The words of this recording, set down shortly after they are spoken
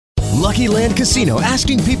Lucky Land Casino,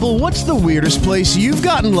 asking people, what's the weirdest place you've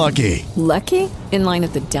gotten lucky? Lucky? In line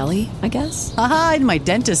at the deli, I guess? Aha, in my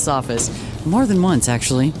dentist's office. More than once,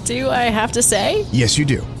 actually. Do I have to say? Yes, you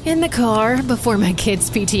do. In the car before my kids'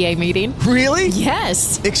 PTA meeting. Really?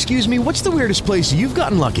 Yes. Excuse me, what's the weirdest place you've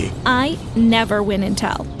gotten lucky? I never win and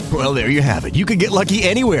tell. Well, there you have it. You can get lucky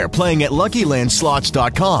anywhere, playing at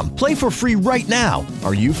LuckyLandSlots.com. Play for free right now.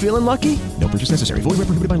 Are you feeling lucky? No purchase necessary. Void where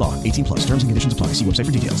prohibited by law. 18 plus. Terms and conditions apply. See website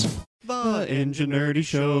for details. The Enginerdy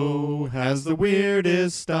Show has the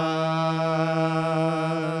weirdest style.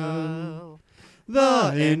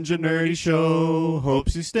 The Enginerdy Show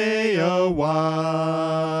hopes you stay a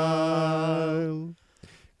while.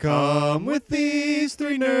 Come with these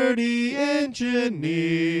three nerdy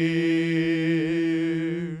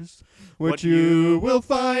engineers. What you will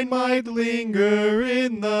find might linger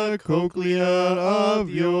in the cochlea of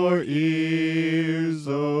your ears.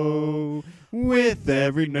 Oh, with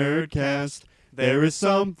every nerdcast, there is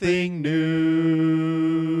something new.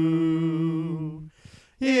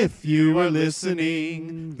 If you are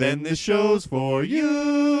listening, then this show's for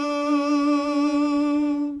you.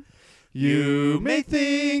 You may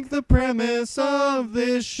think the premise of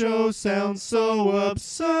this show sounds so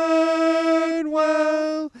absurd.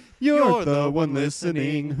 Well, you're the one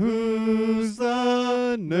listening who's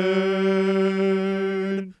the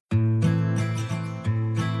nerd.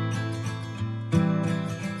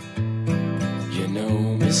 You know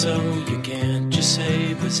me so you can't just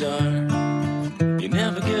say bizarre. You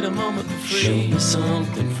never get a moment for free. Show me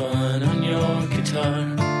something fun on your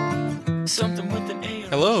guitar. Something with an A.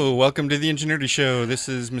 Hello, welcome to the Enginerdy Show. This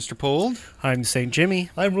is Mr. Pold. I'm St. Jimmy.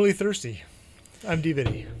 I'm really thirsty. I'm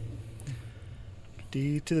D-Viddy.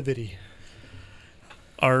 D to the Viddy.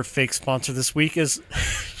 Our fake sponsor this week is...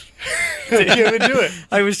 You can't even do it.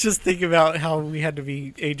 I was just thinking about how we had to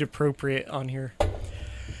be age appropriate on here.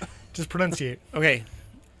 Just pronunciate. Okay.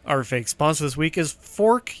 Our fake sponsor this week is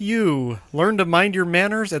Fork You. Learn to mind your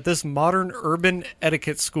manners at this modern urban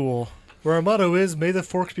etiquette school. Where our motto is, may the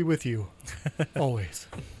forks be with you. Always.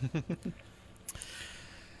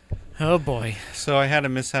 Oh, boy. So I had a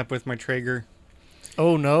mishap with my Traeger.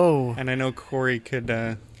 Oh, no. And I know Corey could,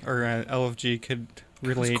 or LFG could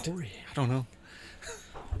relate. Who's Corey? I don't know.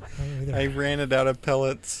 Oh, I ran it out of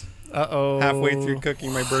pellets. Uh-oh. Halfway through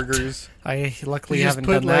cooking my burgers. I luckily you haven't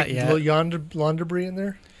just put done that yet. lawn debris in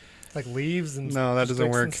there? Like leaves and No, that doesn't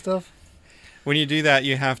sticks work. And stuff? When you do that,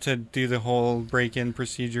 you have to do the whole break-in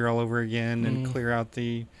procedure all over again and clear out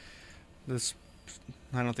this.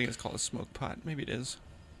 I don't think it's called a smoke pot. Maybe it is.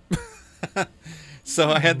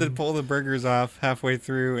 So I had to pull the burgers off halfway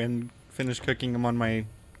through and finish cooking them on my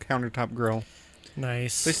countertop grill.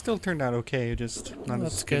 Nice. They still turned out okay, just not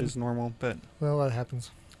as good as normal. But well, that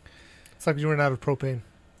happens. It's like you ran out of propane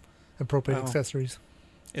and propane accessories.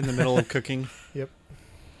 In the middle of cooking? Yep.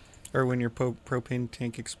 Or when your propane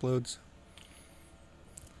tank explodes.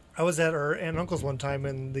 I was at our aunt and uncle's one time,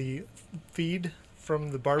 and the feed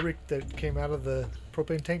from the barbecue that came out of the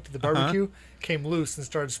propane tank to the barbecue came loose and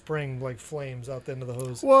started spraying like flames out the end of the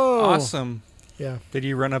hose. Whoa! Awesome. Yeah. Did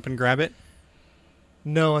you run up and grab it?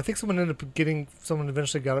 No, I think someone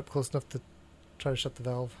eventually got up close enough to try to shut the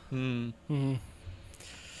valve.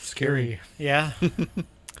 Scary. Yeah. That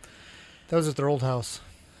was at their old house.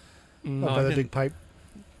 By the big pipe.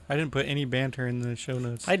 I didn't put any banter in the show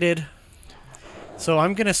notes. I did. So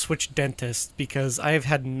I'm going to switch dentist because I have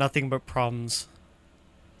had nothing but problems.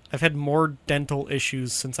 I've had more dental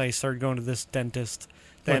issues since I started going to this dentist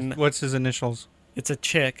than... What's his initials? It's a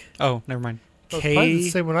chick. Oh, never mind. It's probably the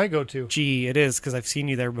same one I go to. G, it is, because I've seen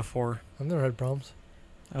you there before. I've never had problems.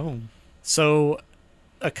 Oh. So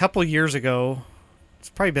a couple years ago, it's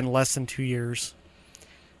probably been less than 2 years,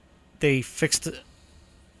 they fixed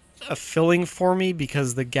a filling for me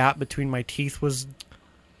because the gap between my teeth was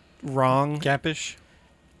wrong. Gapish?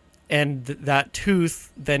 And that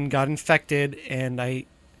tooth then got infected, and they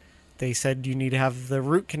said you need to have the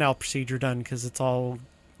root canal procedure done because it's all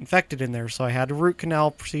infected in there. So I had a root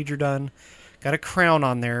canal procedure done, got a crown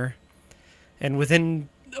on there, and within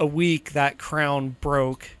a week that crown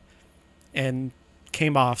broke and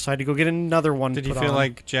came off. So I had to go get another one. Did you feel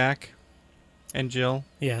like Jack and Jill?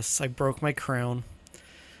 Yes, I broke my crown.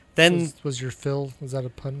 Then was your fill? Was that a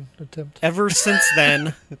pun attempt? Ever since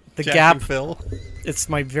then, the Jack gap. And Phil? It's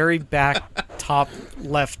my very back top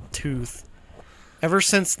left tooth. Ever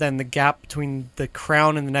since then, the gap between the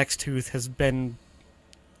crown and the next tooth has been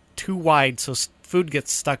too wide, so food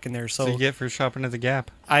gets stuck in there. So you get for shopping at the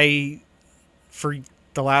Gap. For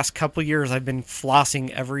the last couple of years, I've been flossing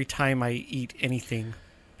every time I eat anything,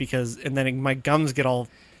 and then my gums get all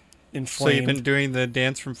inflamed. So you've been doing the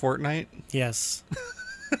dance from Fortnite? Yes.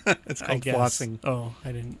 It's I called guess. flossing. Oh,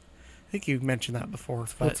 I didn't. I think you mentioned that before,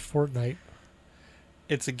 but What's Fortnite?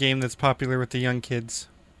 It's a game that's popular with the young kids,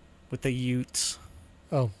 with the Utes.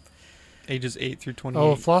 Oh. ages 8 through 28.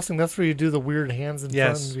 Oh, flossing, that's where you do the weird hands in front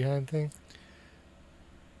Yes. and behind thing?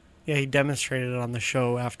 Yeah, he demonstrated it on the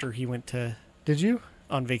show after he went to Did you?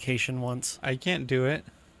 on vacation once. I can't do it.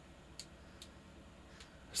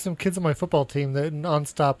 There's some kids on my football team that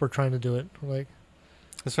nonstop are trying to do it. Like,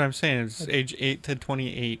 That's what I'm saying. It's age 8 to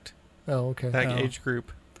 28. oh, okay. That Oh. age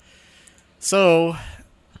group. So,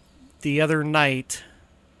 the other night,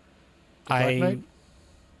 Black Knight?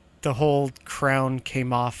 the whole crown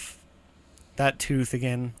came off that tooth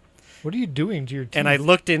again. What are you doing to your teeth? And I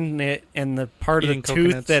looked in it, and the part Eating of the tooth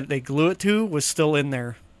coconuts. that they glue it to was still in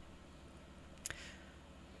there.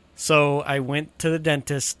 So I went to the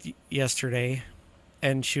dentist yesterday,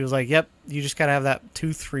 and she was like, "Yep, you just gotta have that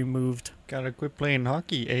tooth removed." Gotta quit playing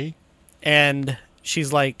hockey, eh? And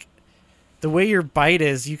she's like, "The way your bite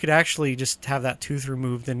is, you could actually just have that tooth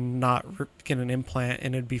removed and not get an implant,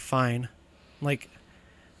 and it'd be fine." Like,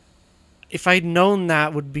 if I'd known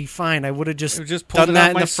that would be fine, I would have just Just pulled done it out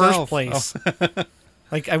that in the first myself. place. Oh.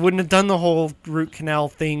 Like, I wouldn't have done the whole root canal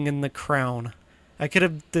thing in the crown. I could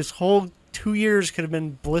have, this whole 2 years could have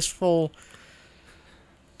been blissful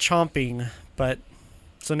chomping, but,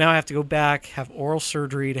 so now I have to go back, have oral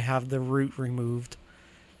surgery to have the root removed.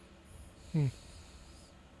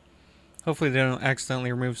 Hopefully they don't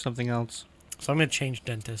accidentally remove something else. So I'm going to change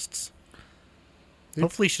dentists.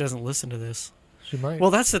 Hopefully she doesn't listen to this. She might.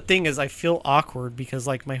 Well, that's the thing is I feel awkward because,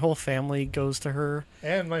 like, my whole family goes to her.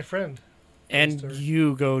 And my friend. And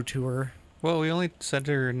you go to her. Well, we only said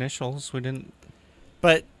her initials. We didn't...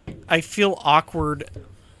 But I feel awkward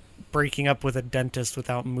breaking up with a dentist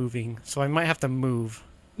without moving. So I might have to move.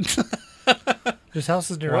 This house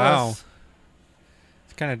is near Wow. us.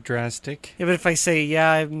 It's kind of drastic. Yeah, but if I say, yeah,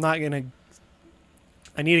 I'm not going to...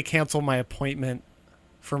 I need to cancel my appointment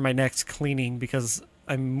for my next cleaning because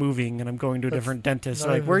I'm moving and I'm going to a different dentist.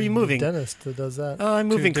 Not Like, where are even you moving? the dentist that does that. Oh, I'm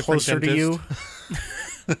To a moving different closer to you.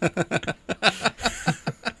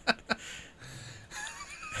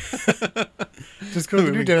 Just go to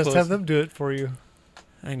the new Moving dentist, closer. have them do it for you.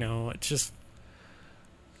 I know. It's just...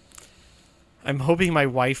 I'm hoping my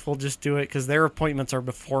wife will just do it because their appointments are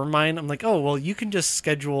before mine. I'm like, oh, well, you can just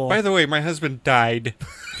schedule... By the way, my husband died.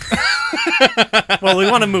 Well, we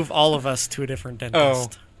want to move all of us to a different Oh,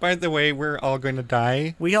 dentist. by the way, we're all going to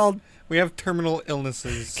die. We have terminal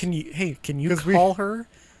illnesses. Can you 'Cause call her?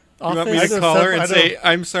 You want me office? to call her and say,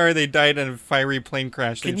 I'm sorry they died in a fiery plane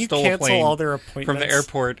crash. Can They you stole a cancel plane all their appointments from the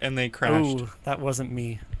airport and they crashed. Oh, that wasn't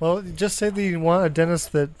me. Well, just say that you want a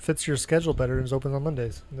dentist that fits your schedule better and is open on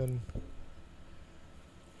Mondays. And then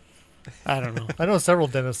I don't know. I know several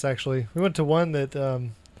dentists, actually. We went to one that we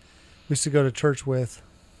used to go to church with.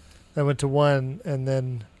 I went to one, and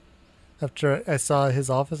then after I saw his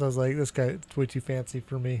office, I was like, this guy is way too fancy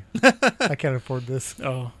for me. I can't afford this.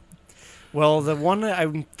 Oh. Well, the one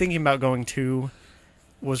I'm thinking about going to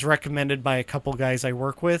was recommended by a couple guys I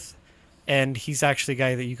work with, and he's actually a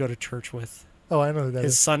guy that you go to church with. Oh, I know who that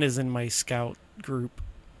His is. son is in my scout group.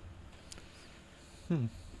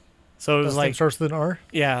 So it was Last like... name starts with an R?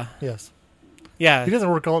 Yeah. Yes. Yeah. He doesn't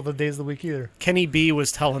work all the days of the week either. Kenny B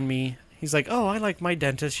was telling me, he's like, oh, I like my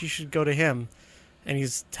dentist. You should go to him. And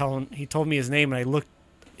he told me his name, and I looked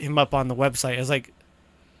him up on the website. I was like,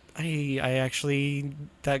 I actually,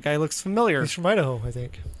 that guy looks familiar. He's from Idaho, I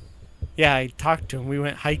think. Yeah, I talked to him. We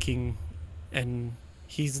went hiking, and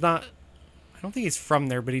he's not, I don't think he's from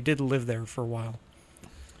there, but he did live there for a while.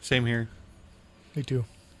 Same here. Me too.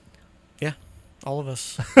 Yeah, all of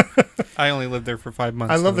us. I only lived there for 5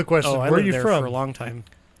 months. I love though. the question. I Where are lived you there from? for a long time.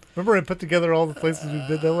 Remember I put together all the places we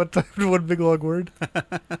did that one time in one big long word?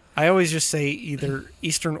 I always just say either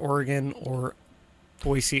Eastern Oregon or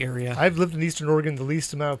Boise area. I've lived in Eastern Oregon the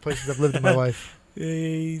least amount of places I've lived in my life.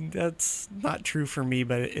 That's not true for me,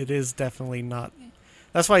 but it is definitely not.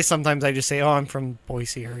 That's why sometimes I just say, oh, I'm from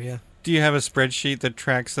Boise area. Do you have a spreadsheet that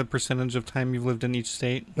tracks the percentage of time you've lived in each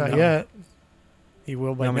state? Not No. yet. He will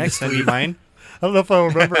You by want me to next send you week. mine? I don't know if I'll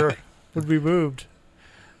remember when we moved.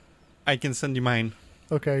 I can send you mine.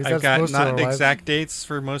 Okay, I've that's got most of not our the lives. exact dates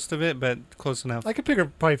for most of it, but close enough. I could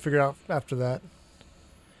probably figure out after that.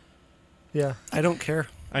 Yeah. I don't care.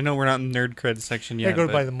 I know we're not in nerd cred section Yeah, yet. go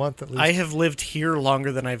but by the month at least. I have lived here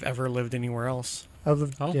longer than I've ever lived anywhere else I've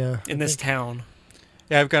lived, Oh. yeah. in this town.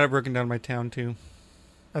 yeah, I've got it broken down by town too.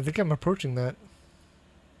 I think I'm approaching that.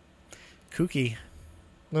 Kooky.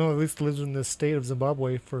 No, at least lived in the state of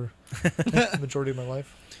Zimbabwe for the majority of my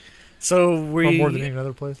life. So Or more than any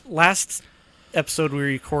other place. last episode we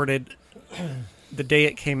recorded the day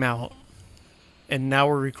it came out, and now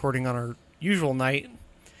we're recording on our usual night.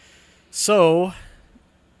 So,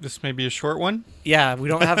 This may be a short one. yeah, we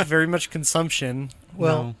don't have very much consumption.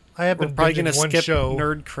 Well, No. I have We're been probably binging going to one skip show,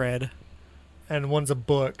 Nerd Cred. and one's a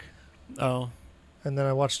book, Oh, and then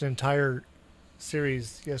I watched an entire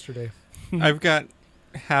series yesterday. I've got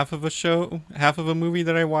half of a movie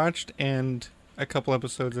that I watched, and a couple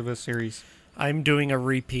episodes of a series. I'm doing a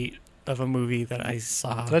repeat of a movie that I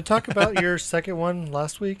saw. Did I talk about your second one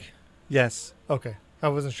last week? Yes. Okay. I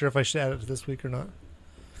wasn't sure if I should add it to this week or not.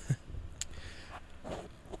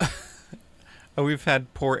 Oh, we've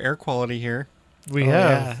had poor air quality here. We Oh,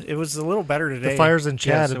 have. Yeah, it was a little better today. The fires in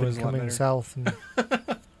Chad Yes, have it been was a lot coming better. south. And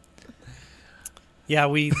Yeah,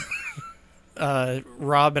 we,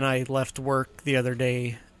 Rob and I left work the other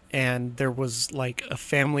day, and there was like a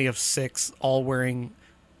family of 6 all wearing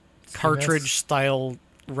cartridge-style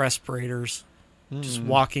respirators, just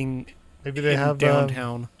walking maybe they in have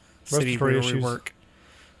downtown city respiratory where we issues. work.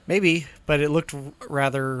 Maybe, but it looked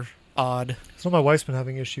rather odd. So my wife's been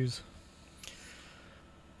having issues.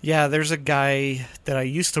 Yeah, there's a guy that I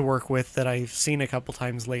used to work with that I've seen a couple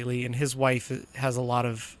times lately, and his wife has a lot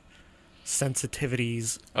of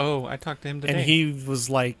sensitivities. Oh, I talked to him today. And he was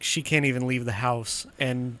like, she can't even leave the house,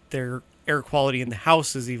 and their air quality in the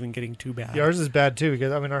house is even getting too bad. Yeah, ours is bad too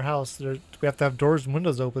because our house we have to have doors and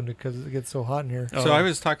windows open because it gets so hot in here. So I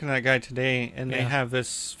was talking to that guy today, and they Yeah. have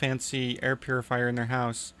this fancy air purifier in their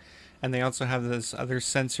house, and they also have this other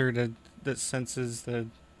sensor that senses the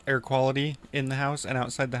air quality in the house and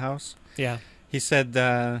outside the house. Yeah. He said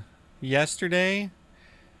yesterday.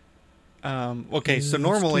 Okay, so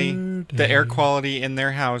normally the air quality in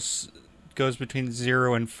their house goes between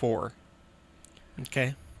 0 and 4.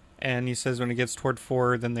 Okay. And he says when it gets toward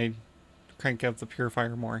 4, then they crank up the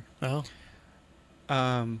purifier more. Oh.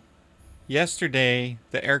 Yesterday,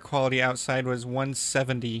 the air quality outside was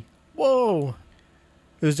 170. Whoa.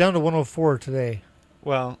 It was down to 104 today,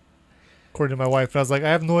 Well, according to my wife. And I was like, I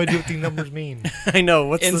have no idea what these numbers mean. I know.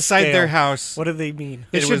 What's the inside scale? their house, What do they mean?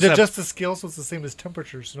 It It should was up- adjust the scale so it's the same as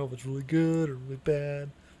temperature. So know if it's really good or really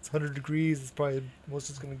bad. It's 100 degrees. It's probably the most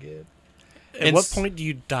it's going to get. At what point do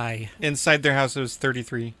you die? inside their house it was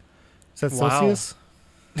 33. Is that Wow. Celsius?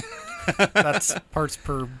 That's parts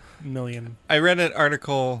per million. I read an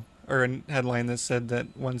article or a headline that said that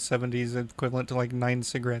 170 is equivalent to like 9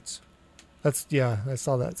 cigarettes, Yeah, I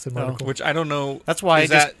saw that same Oh. article. which I don't know. That's why I Is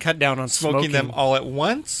just that cut down on smoking them all at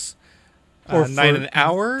once, Or 9 for- an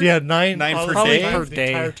hour. Yeah, 9 per probably day? Per The day.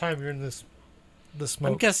 entire time you're in the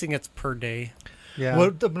smoke. I'm guessing it's per day. Yeah.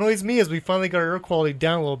 What annoys me is we finally got our air quality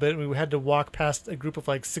down a little bit, and we had to walk past a group of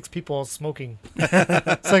like 6 people all smoking.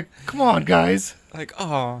 It's like, come on, guys! Like,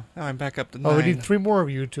 oh, now I'm back up to 9. Oh, we need 3 more of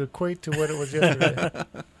you to equate to what it was yesterday.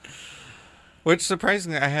 Which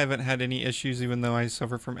surprisingly, I haven't had any issues, even though I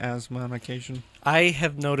suffer from asthma on occasion. I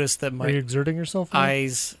have noticed that Are you my exerting yourself? now?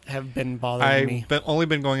 eyes have been bothering me. I've only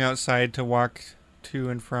been going outside to walk to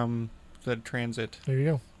and from the transit. There you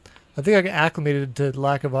go. I think I got acclimated to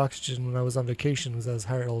lack of oxygen when I was on vacation because I was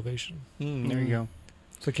higher elevation. There you go.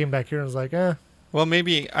 So I came back here and was like, Well,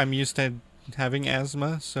 maybe I'm used to having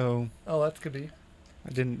asthma, so oh, that could be.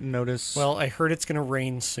 I didn't notice. Well, I heard it's going to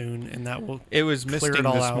rain soon, and that will. it was clear misting it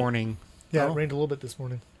all this out. morning. Yeah, Oh. it rained a little bit this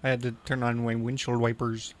morning. I had to turn on my windshield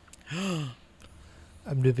wipers.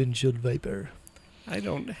 I'm the windshield viper. I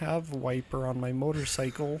don't have a wiper on my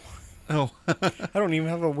motorcycle. Oh. I don't even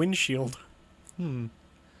have a windshield. Hmm.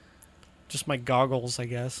 Just my goggles, I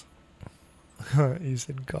guess. You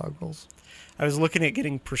said goggles. I was looking at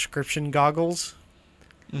getting prescription goggles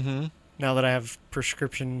Mm-hmm. now that I have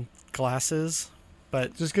prescription glasses.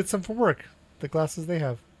 But, Just get some for work. The glasses they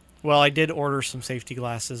have. well, I did order some safety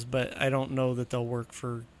glasses, but I don't know that they'll work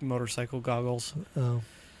for motorcycle goggles. Oh,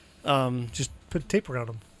 just put tape around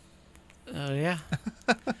them. Yeah.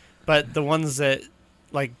 But the ones that,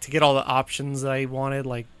 like, to get all the options that I wanted,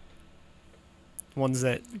 like, ones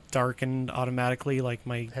that darkened automatically, like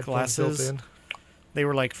my Headphones glasses, built in. they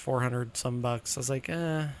were like $400 some bucks. I was like,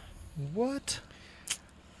 What?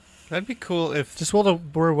 That'd be cool if... Just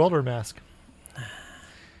wear a welder mask.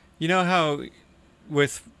 You know how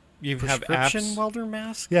with you have prescription apps... welder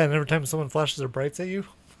mask? Yeah, and every time someone flashes their brights at you.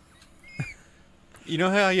 You know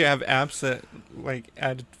how you have apps that like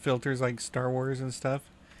add filters like Star Wars and stuff?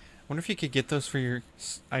 I wonder if you could get those for your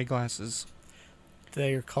eyeglasses.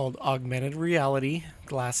 They are called augmented reality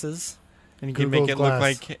glasses. And you can Google make it Glass.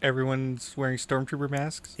 look like everyone's wearing Stormtrooper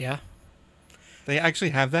masks. Yeah. They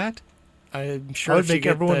actually have that? I'm sure I would if you make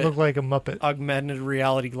get everyone the look like a Muppet. augmented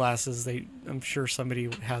reality glasses, I'm sure somebody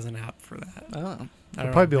has an app for that. Oh. I don't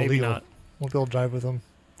It'll probably know, be maybe illegal. not. Won't be able to drive with them.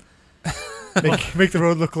 make the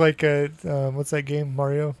road look like what's that game?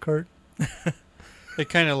 Mario Kart? It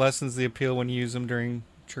kind of lessens the appeal when you use them during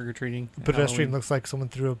trick-or-treating. A pedestrian looks like someone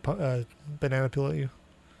threw a banana peel at you.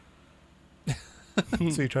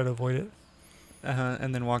 So you try to avoid it.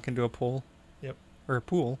 And then walk into a pole. Yep. Or a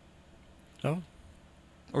pool. Oh.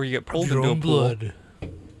 Or you get pulled into a pool. Blood.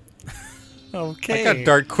 Okay. That got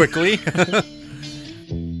dark quickly.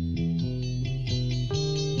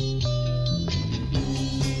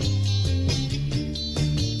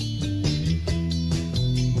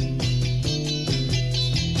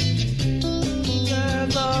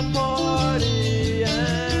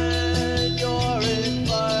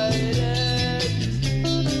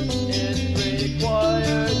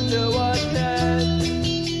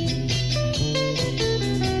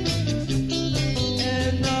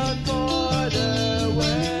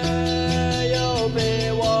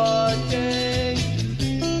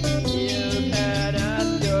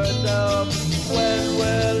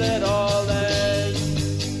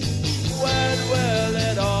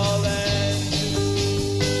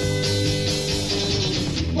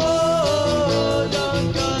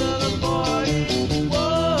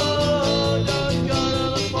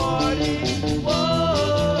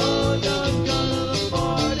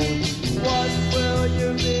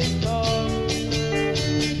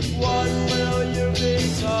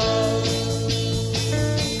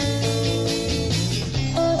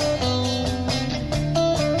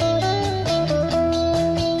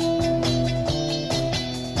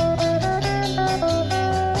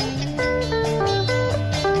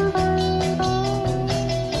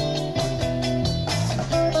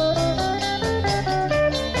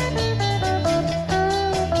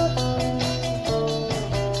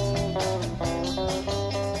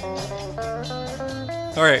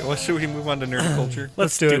 All right, well, should we move on to nerd culture?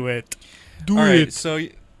 Let's do it. Do All right, it. so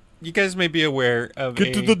you guys may be aware of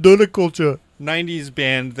Get to a the nerd culture. 90s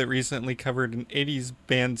band that recently covered an 80s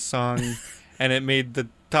band song, and it made the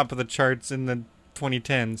top of the charts in the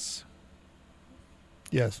 2010s.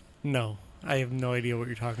 Yes. No, I have no idea what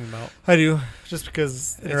you're talking about. I do. Just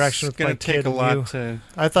because interaction It's with my gonna take kid a and lot you. to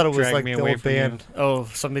I thought it was drag like me the away old from you. band. Oh,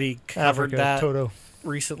 somebody covered Africa, that Toto.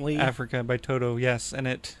 recently. Africa by Toto, yes, and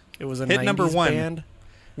it It was a hit 90s number one. band.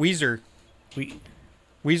 Weezer We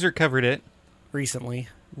covered it recently.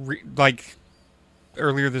 like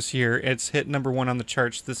earlier this year. It's hit number one on the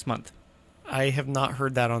charts this month. I have not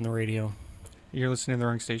heard that on the radio. You're listening to the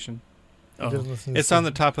wrong station. He Oh, doesn't listen to It's on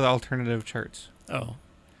the top of the alternative charts. oh,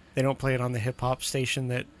 they don't play it on the hip hop station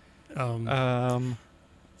that That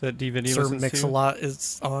DVD Sir listens Mix-a-Lot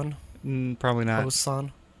is on. to? Probably not. Hosts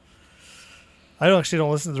on. I don't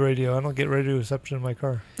listen to the radio. I don't get radio reception in my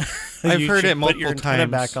car. I've You heard should it put your multiple antenna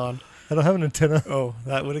times. back on. I don't have an antenna. Oh,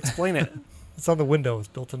 that would explain it. It's on the window. It's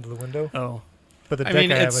built into the window. Oh, But the I deck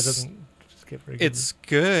mean, I have, it it's- doesn't just get very good. It's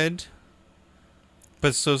good,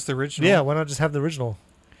 but so's the original. Yeah, why not just have the original?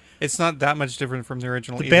 It's not that much different from the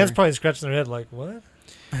original The either. band's probably scratching their head like, what?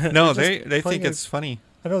 No, they're they just think playing it's funny.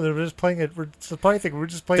 I know, they're just playing it. It's the funny thing, we're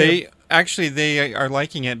just playing it. They are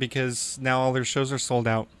liking it because now all their shows are sold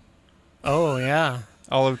out. oh yeah.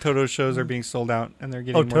 All of Toto's shows are being sold out, and they're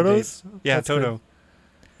getting Oh, more Toto's? dates. Yeah, That's Toto.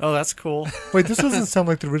 Oh, that's cool. Wait, this doesn't sound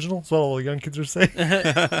like the original. That's what all the young kids are saying.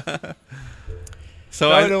 So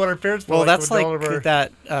Now I I know what our parents feel Well, like that's when like all of our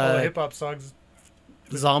that all the hip hop songs.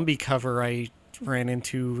 zombie cover I ran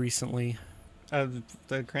into recently.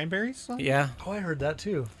 the Cranberries song? Yeah, Oh, I heard that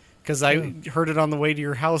too. because I heard it on the way to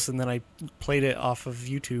your house, and then I played it off of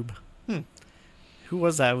YouTube. Hmm. Who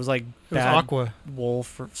was that? It was like It was Bad Aqua.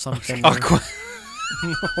 Wolf or something. Aqua.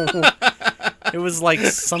 No. It was like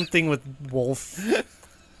something with wolf,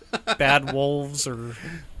 bad wolves, or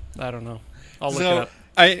I don't know. I'll look it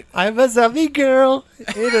up. I'm a zombie girl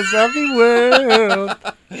in a zombie world.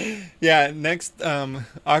 Yeah, next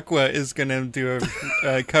Aqua is gonna do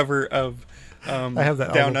a cover of I have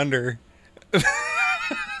that Down album. Under.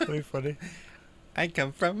 That'd be funny. I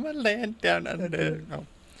come from a land down under. Oh,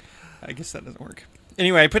 I guess that doesn't work.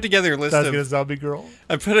 Anyway, I put together a list Sounds like a of zombie girl.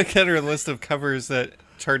 covers that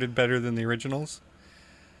charted better than the originals.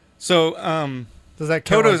 So, Does that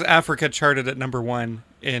count? Toto's Africa charted at number 1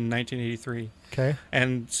 in 1983, Okay.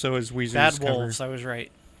 and so is Weezer's Bad cover. Wolves. I was right.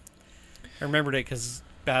 I remembered it because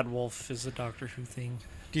Bad Wolf is a Doctor Who thing.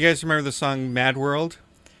 Do you guys remember the song Mad World?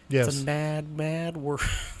 Yes. It's a mad, mad world.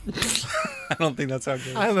 I don't think that's how it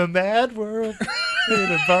goes. I'm a mad world in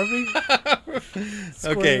a Barbie.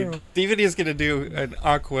 Okay, Squirrel. DVD is going to do an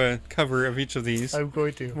Aqua cover of each of these. I'm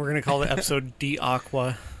going to. We're gonna call the episode D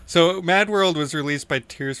Aqua. So Mad World was released by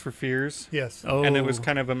Tears for Fears, Yes. Oh, and it was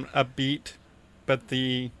kind of an upbeat, but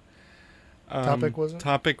the Topic wasn't?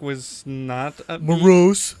 Topic was not upbeat.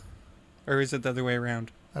 Morose. Or is it the other way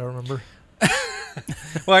around? I don't remember.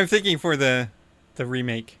 Well, I'm thinking for the the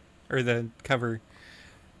remake or the cover.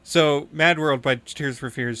 So, Mad World by Tears for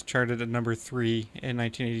Fears charted at number 3 in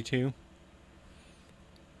 1982.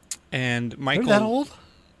 And They're that old?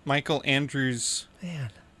 Michael Andrews Man.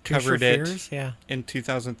 covered Tears it for Fears? Yeah. in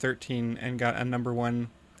 2013 and got a number 1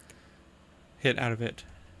 hit out of it.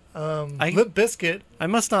 Limp Bizkit I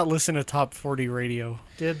must not listen to Top 40 radio.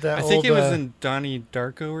 did that I think old, it was in Donnie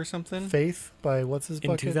Darko or something. Faith by what's his In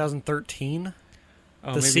bucket? 2013?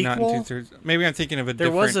 Oh, The maybe not in sequel? 2/3. Maybe I'm thinking of a There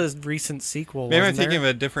different... was a recent sequel, Maybe I'm wasn't thinking there?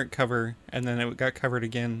 of a different cover, and then it got covered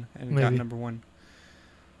again and got Maybe. number 1.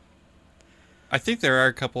 I think there are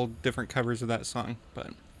a couple different covers of that song,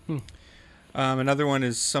 but another one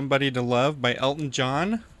is "Somebody to Love" by Elton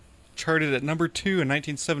John, charted at number 2 in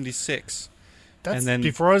 1976. That's and then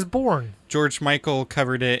before I was born. George Michael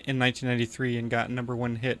covered it in 1993 and got number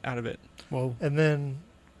 1 hit out of it. Whoa. And then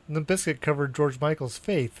Limp Bizkit covered George Michael's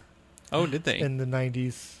Faith Oh, did they? in the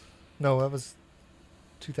 90s. No, that was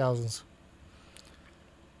 2000s.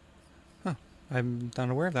 I'm not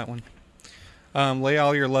aware of that one. "Lay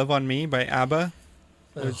All Your Love on Me" by ABBA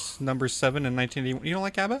was number 7 in 1981. You don't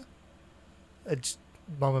like ABBA? It's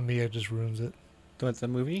Mamma Mia just ruins it. What's the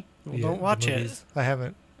movie? Well, don't watch the it. movies. I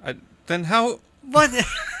haven't. Then how... What?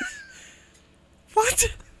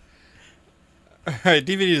 What? Alright,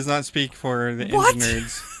 DVD does not speak for the What?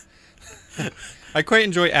 Enginerds. I quite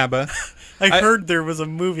enjoy ABBA. I heard there was a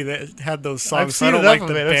movie that had those songs. I've so I seen don't enough like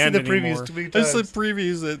of the it. I've seen band the previews anymore. too many There's times. the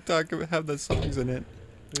previews that have the songs in it.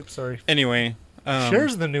 Oops, sorry. Anyway.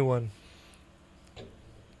 Cher's the new one.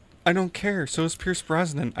 I don't care. So is Pierce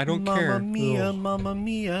Brosnan. I don't care. Mamma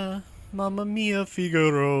Mia, Mamma Mia,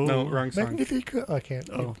 Figaro. No, wrong song. Magnifico. I can't.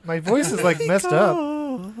 Oh. My voice is like messed up.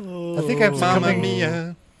 I think I'm Mamma becoming...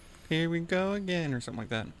 Mia, here we go again, or something like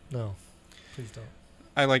that. No, please don't.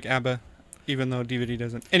 I like ABBA, even though DVD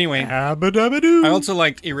doesn't. Anyway, Abba-dabba-doo. I also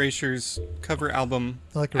liked Erasure's cover album,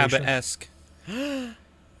 I like Erasure. ABBA-esque.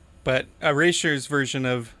 But Erasure's version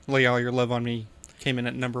of "Lay All Your Love on Me" came in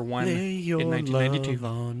at number 1 Lay your in 1992.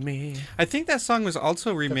 love on me. I think that song was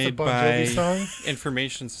also remade Bon by Jovi song?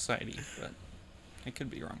 Information Society, but I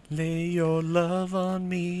could be wrong. Lay your love on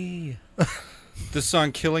me. The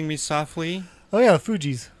song "Killing Me Softly," Oh yeah,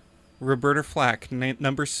 Fugees. Roberta Flack,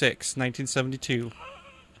 number 6, 1972.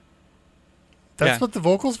 That's Yeah. what the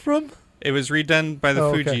vocals from? It was redone by the Oh,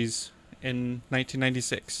 okay. Fugees in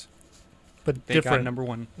 1996. But They got different. number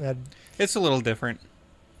 1. That- It's a little different.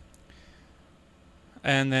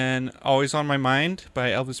 And then "Always on My Mind" by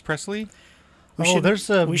Elvis Presley. there's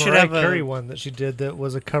a we should Mariah have a- Carey one that she did that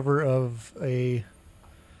was a cover of a...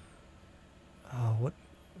 Oh, what?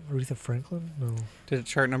 Aretha Franklin? No, Did it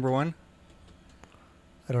chart number 1?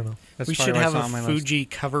 I don't know. That's We probably should why have it's a not on my list. Fuji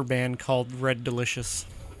cover band called Red Delicious.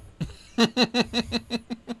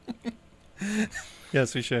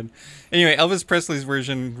 Yes, we should. Anyway, Elvis Presley's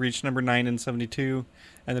version reached number 9 in 72,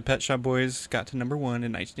 and the Pet Shop Boys got to number 1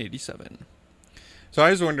 in 1987. So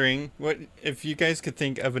I was wondering what if you guys could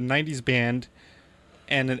think of a 90s band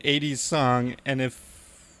and an 80s song, and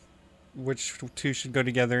if which two should go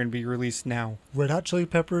together and be released now. Red Hot Chili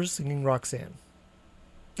Peppers singing Roxanne.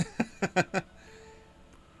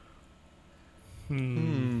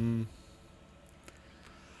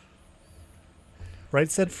 Right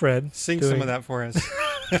said Fred. Sing some of that for us.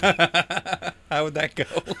 How would that go?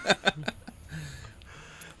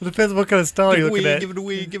 It depends what kind of style you're looking at. Give it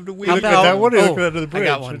away, give it away. You're looking at that one or you're looking under the I bridge?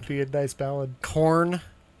 got one. Would be a nice ballad. Korn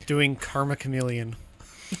doing Karma Chameleon.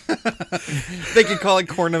 They could call it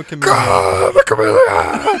Corno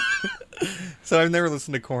Chameleon. So I've never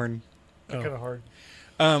listened to Korn. Kind of hard.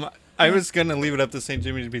 I was going to leave it up to St.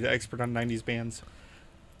 Jimmy to be the expert on 90s bands.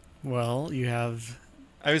 Well, you have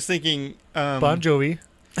I was thinking Bon Jovi.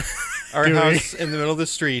 Our Joey. House in the Middle of the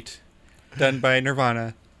Street, done by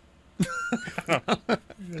Nirvana.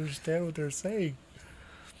 You understand what they're saying?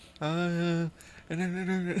 No, I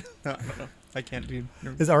don't know. I can't do.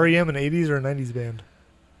 Is REM an 80s or a 90s band?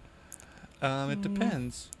 It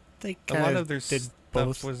depends. they A lot kind of their did stuff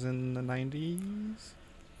both. was in the 90s.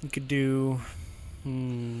 You could do.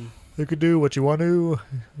 You could do what you want to.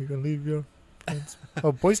 You can leave your friends.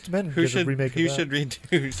 Oh, Boyz II Men Who did a should remake who of that. should redo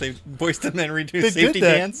Boyz II Men redo They did Safety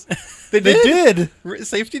that. Dance? They did.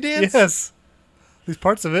 Safety Dance? Yes. These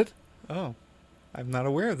parts of it. Oh, I'm not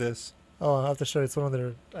aware of this. Oh, I'll have to show you. It's one of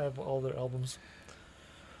their. I have all their albums.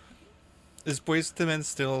 Is Boyz II Men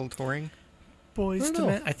still touring? Boys I to don't know.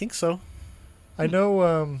 Men. I think so. I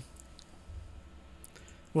know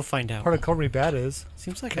We'll find out. part of Call Me Bad is.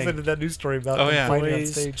 Seems like Because I did that news story about Oh, them yeah. fighting on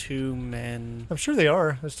Boys stage. to Men I'm sure they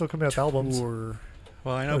are. They're still coming out with albums tour.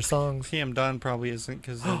 Well, I know or songs. PM Dawn probably isn't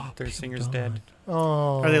because their singer's Dawn. dead.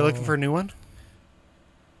 Oh. Are they looking for a new one?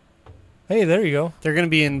 Hey, there you go. They're going to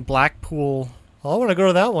be in Blackpool Oh, I want to go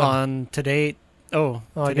to that one. on today. Oh,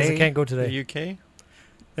 I guess I today? can't go today. The UK?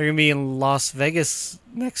 They're going to be in Las Vegas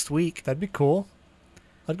next week. That'd be cool.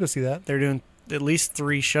 I'd go see that. They're doing at least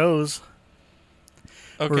 3 shows.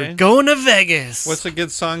 Okay. We're going to Vegas. What's a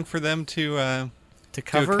good song for them to to do a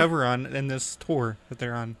cover cover on in this tour that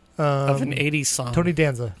they're on? of an 80s song? Tony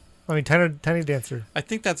Danza. Tiny Dancer. I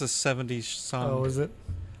think that's a 70s song. Oh, is it?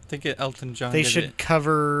 I think Elton John They did should it.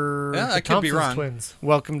 cover Yeah, I The could be Thompsons wrong. Twins.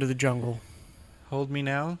 Welcome to the Jungle. Hold Me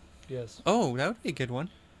Now? Yes. Oh, that would be a good one.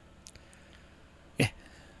 You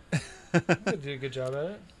did a good job at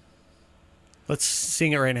it. Let's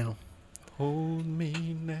sing it right now. Hold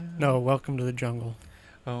Me Now. No, Welcome to the Jungle.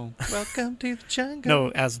 Oh, welcome to the jungle. No,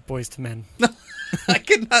 as Boys to Men. I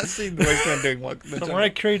could not see the voice man doing Welcome to the So Jungle. when I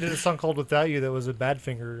created a song called Without You that was a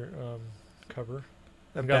Badfinger cover.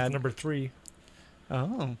 I've got Bad- the number 3.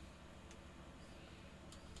 Oh.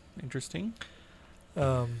 Interesting.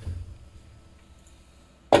 Um,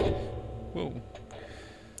 Whoa.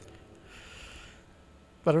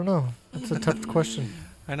 I don't know. That's a tough question.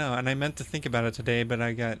 I know, and I meant to think about it today, but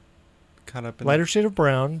I got caught up in Lighter Shade of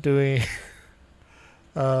Brown doing...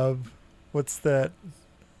 what's that?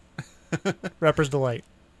 Rapper's Delight.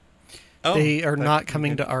 Oh, They are that not could be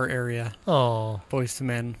coming good. to our area. Oh, Boys to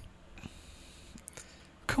Men.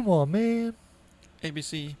 come on, man.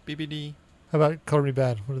 ABC, BBD. How about Color Me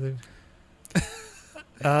Bad? What are they?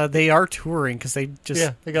 They are touring because they just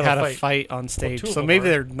Yeah, they got a had a fight. fight on stage. two of So them maybe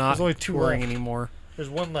are. they're not There's only 2 touring left. anymore. There's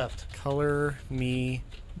 1 left. Color Me.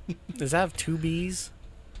 Does that have 2 B's?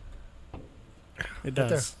 It there.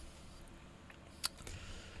 does.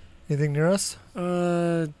 Anything near us?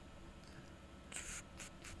 Nope.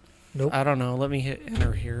 I don't know. Let me hit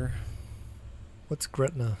enter here. What's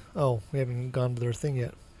Gretna? Oh, we haven't gone to their thing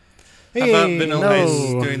yet. How about Hey, Vanilla no.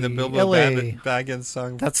 Ice doing the Bilbo LA. Baggins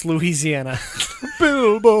song? That's Louisiana.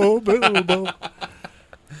 Bilbo.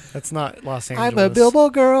 That's not Los Angeles. I'm a Bilbo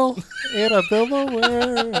girl in a Bilbo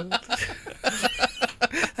world.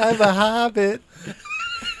 I'm a hobbit.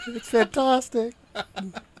 It's fantastic.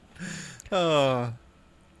 Oh.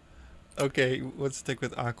 Okay, let's stick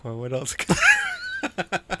with Aqua. What else?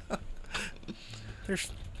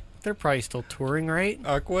 They're probably still touring, right?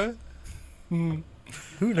 Aqua? Who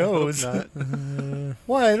knows? I hope not.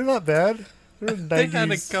 Why? They're not bad. They're They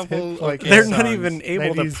had a 90s couple hit, like okay They're songs. not even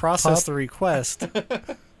able to 90s process pop. the request.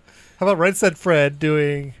 How about Right Said Fred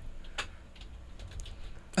doing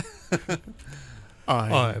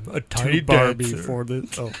I'm a tiny too Barbie dancer. for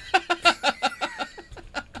this. Oh.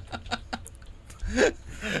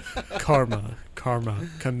 Karma,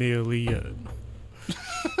 chameleon.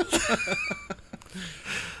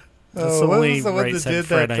 That's the what only was the one Right that Said did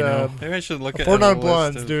Fred that? I know. Maybe I should look at Four a Non list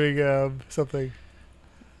Blondes of- doing something.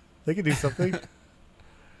 They could do something.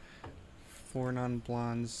 Four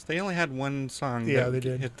Non-Blondes. They only had one song. Yeah, that they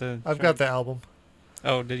did. Hit the I've got the album.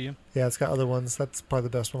 Oh, did you? Yeah, it's got other ones. That's probably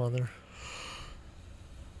the best one on there.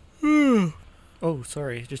 Oh,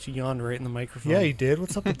 sorry. Just yawned right in the microphone. Yeah, you did.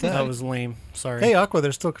 What's up with that? That was lame. Sorry. Hey, Aqua,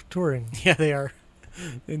 they're still touring. Yeah, they are.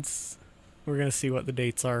 We're going to see what the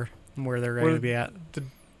dates are and where they're going to be at.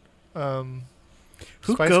 Who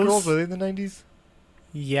Spice goes- Girls, were they in the 90s?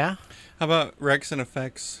 Yeah. How about Rex and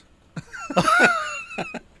Effects?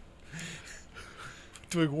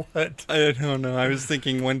 Doing what? I don't know. I was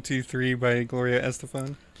thinking 1, 2, 3 by Gloria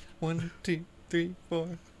Estefan. 1, 2, 3, 4.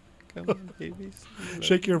 Come on, babies.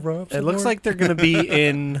 Shake your rump. It looks like they're going to be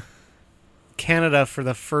in Canada for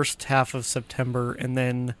the first half of September, and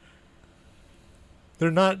then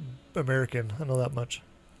they're not American. I know that much.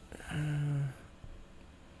 I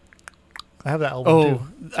have that album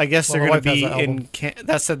too. I guess Well, they're my going to wife be has that in. album.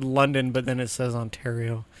 That said London, but then it says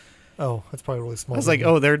Ontario. Oh, that's probably really small. I was like,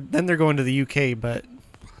 oh, they're going to the UK, but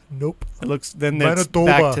nope. it looks then it's Manitoba.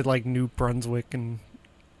 back to like New Brunswick and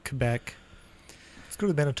Quebec. Let's go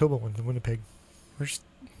to the Manitoba one in Winnipeg. Where's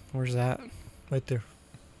that? Right there.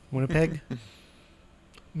 Winnipeg.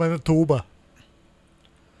 Manitoba.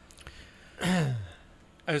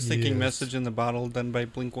 I was thinking Yes. Message in the Bottle done by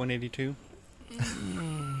Blink 182.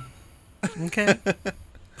 Okay.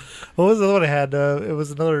 What was the other one I had? It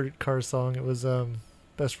was another car song. It was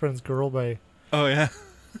Best Friend's Girl by Oh, yeah.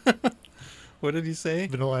 What did you say?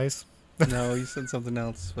 Vanilla Ice. No, you said something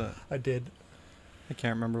else, but I did. I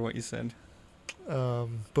can't remember what you said.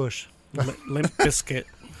 Bush. Limp Biscuit.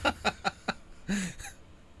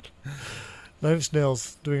 9 Inch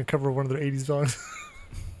Nails doing a cover of one of their 80s songs.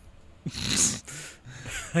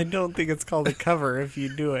 I don't think it's called a cover if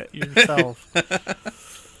you do it yourself.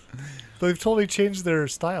 They've totally changed their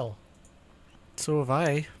style. So have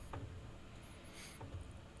I.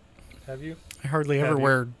 Have you? I hardly ever Have you?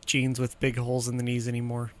 wear jeans with big holes in the knees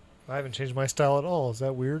anymore. I haven't changed my style at all. Is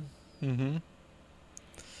that weird? Mm-hmm.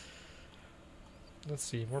 Let's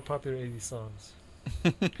see. More popular 80s songs.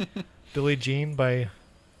 Billie Jean by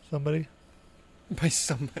somebody. By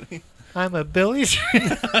somebody. I'm a Billie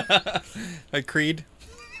Jean. By Creed.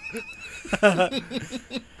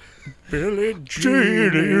 Billie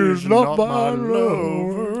Jean is not my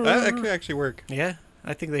lover. That could actually work. Yeah,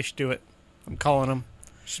 I think they should do it. I'm calling them.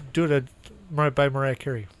 Should do it by Mariah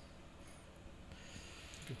Carey.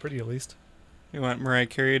 Be pretty at least. You want Mariah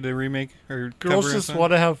Carey to remake or Girls cover a Just song?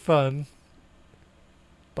 Want to Have Fun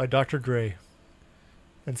by Dr. Dre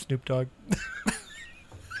and Snoop Dogg.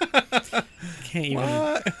 Can't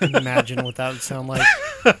even imagine what that would sound like.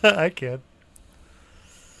 I can.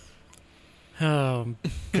 Oh,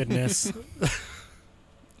 goodness.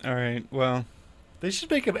 All right. Well, They should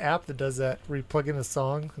make an app that does that, where you plug in a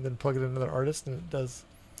song and then plug in another artist, and it does.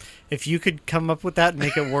 If you could come up with that and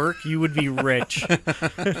make it work, you would be rich.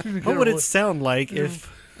 What would it sound like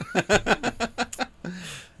if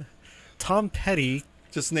Tom Petty...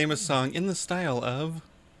 just name a song in the style of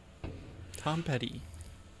Tom Petty.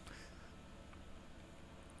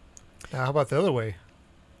 Now, how about the other way?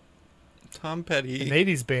 Tom Petty An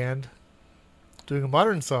 80s band doing a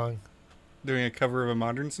modern song. doing a cover of a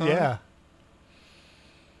modern song? Yeah.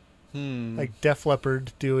 Like Def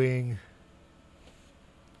Leppard doing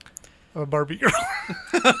a Barbie girl.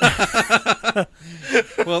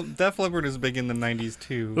 Well, Def Leppard was big in the 90s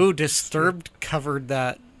too. Ooh, Disturbed covered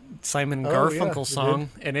that Simon Garfunkel they song,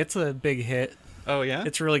 and it's a big hit. Oh, yeah?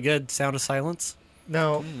 It's really good. Sound of Silence.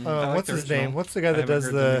 Now, I like what's the his original. name? What's the guy I that haven't does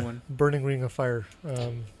heard the new the one. Burning Ring of Fire?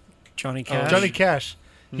 Johnny Cash. Johnny Cash.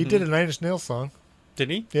 He did a Nine Inch Nails song. Did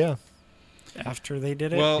he? Yeah. After they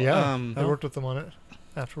did it? Well, Yeah. I worked with them on it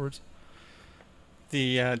afterwards.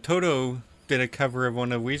 the Toto did a cover of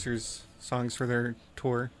one of Weezer's songs for their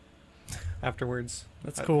tour afterwards.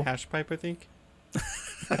 That's cool. Hash Pipe, I think.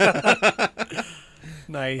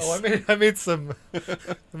 Nice. Oh, I made some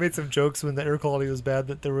jokes when the air quality was bad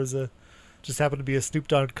that there was just happened to be a Snoop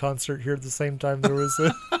Dogg concert here at the same time there was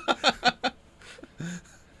a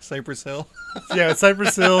Cypress Hill. yeah,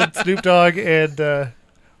 Cypress Hill, Snoop Dogg, and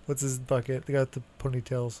what's his bucket? They got the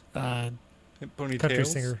ponytails. Ponytails. Country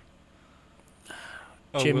singer.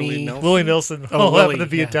 Oh, Jimmy- Willie Nelson. Willie Nelson. Oh, all Willie, happened to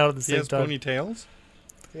be yeah. in town at the He same has time. ponytails?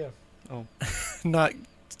 Yeah. Oh. Not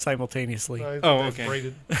simultaneously. Oh, okay.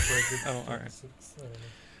 Braided. Oh, all right.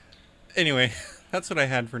 Anyway, that's what I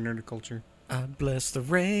had for Nerdiculture. I bless the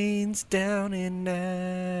rains down in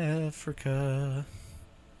Africa.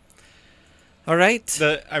 All right.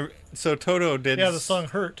 So Toto did. Yeah, the song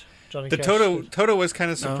 "Hurt." Johnny The Cash Toto did. Toto was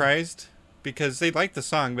kind of surprised because they liked the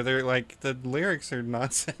song, but they're like the lyrics are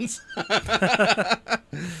nonsense.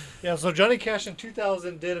 Yeah, so Johnny Cash in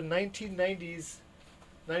 2000 did a 1990s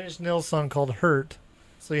Nine Inch Nails song called "Hurt."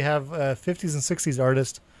 So you have a 50s and 60s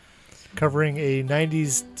artist covering a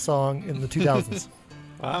 90s song in the 2000s.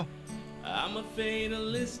 Wow. I'm a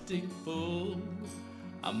fatalistic fool.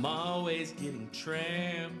 I'm always getting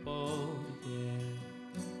trampled, yeah.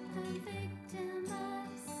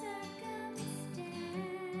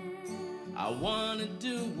 I wanna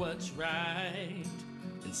do what's right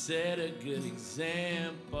and set a good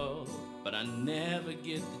example, but I never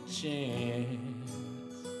get the chance.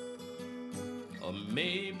 Or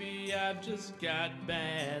maybe I've just got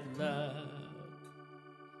bad luck.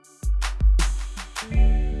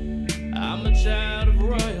 I'm a child of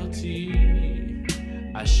royalty.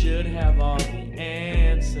 I should have all the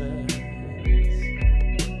answers.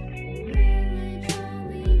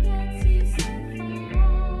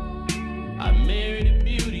 I married a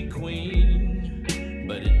beauty queen,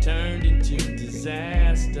 but it turned into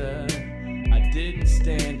disaster. I didn't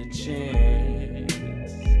stand a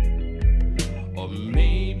chance. Or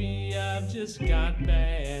maybe I've just got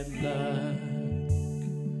bad luck.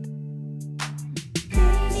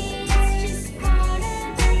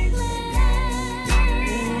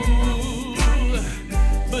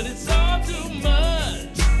 But it's all too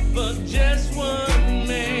much for just one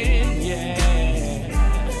man, yeah.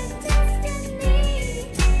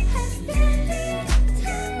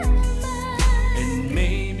 And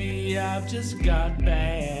maybe I've just got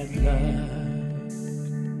bad luck.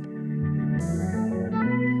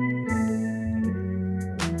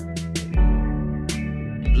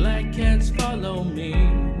 Black cats follow me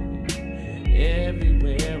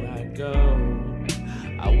everywhere I go.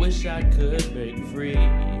 I wish I could break free,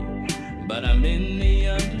 but I'm in the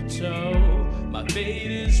undertow. My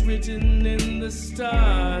fate is written in the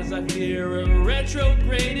stars. I fear a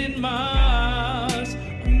retrograde in Mars.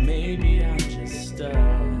 Or maybe I'm just stuck.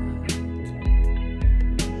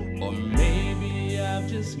 Or maybe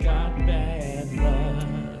has got bad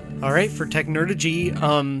blood. All right, for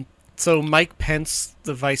Technergy, so Mike Pence,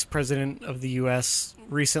 the Vice President of the U.S.,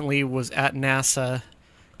 recently was at NASA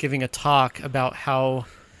giving a talk about how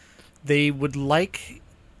they would like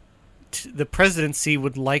the presidency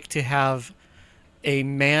would like to have a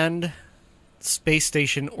manned space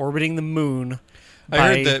station orbiting the moon. I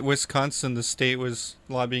heard that Wisconsin, the state, was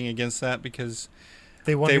lobbying against that because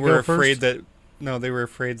they were afraid that they were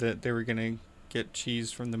afraid that they were going to get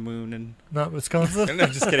cheese from the moon and not Wisconsin. No,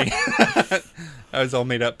 just kidding. I was all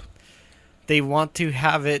made up. They want to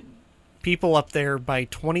have people up there by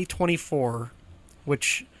 2024,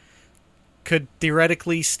 which could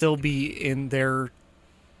theoretically still be in their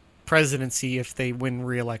presidency if they win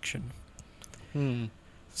re-election.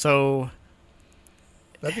 So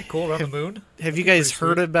that'd be cool around the moon. Have you guys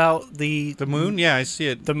heard about the moon? Yeah, I see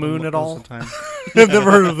it. The moon at all? Most of the time. I've never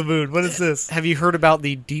heard of the moon. What is this? Have you heard about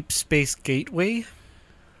the Deep Space Gateway?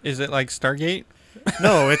 Is it like Stargate?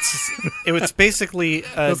 No, it was basically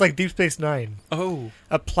it's like Deep Space Nine. Oh,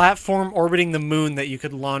 a platform orbiting the moon that you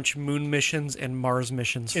could launch moon missions and Mars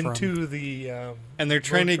missions into the. And they're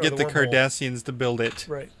trying to get the Cardassians to build it,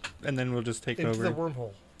 right? And then we'll just take into over the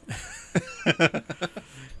wormhole.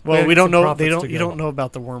 Well, we don't know. You don't know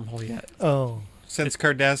about the wormhole yet. Oh, since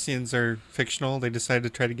Cardassians are fictional, they decided to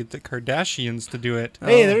try to get the Kardashians to do it.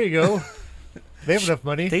 Hey, there you go. They have enough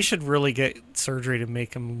money. They should really get surgery to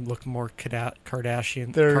make them look more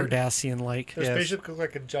Kardashian-like. Their spaceship look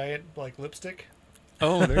like a giant lipstick.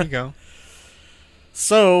 Oh, there you go.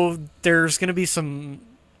 So there's going to be some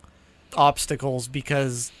obstacles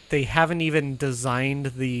because they haven't even designed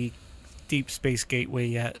the Deep Space Gateway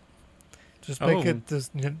yet. Just make it.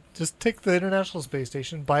 Just take the International Space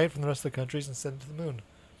Station, buy it from the rest of the countries, and send it to the moon.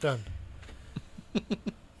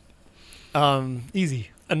 Done. Easy.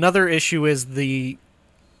 Another issue is the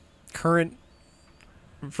current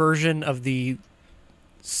version of the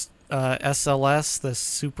SLS, the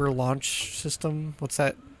Super Launch System. What's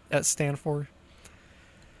that stand for?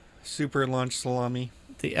 Super Launch Salami.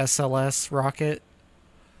 The SLS rocket.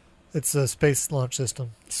 It's a space launch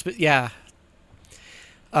system. Yeah.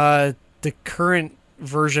 The current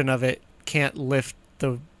version of it can't lift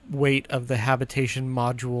the weight of the habitation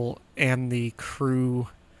module and the crew.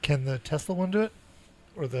 Can the Tesla one do it?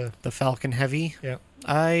 Or the Falcon Heavy? Yeah.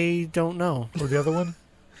 I don't know. Or the other one?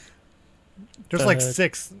 There's like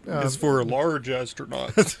 6. It's for large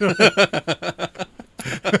astronauts.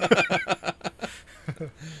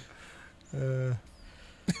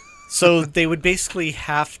 So they would basically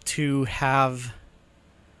have to have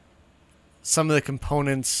some of the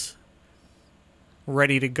components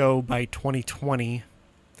ready to go by 2020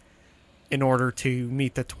 in order to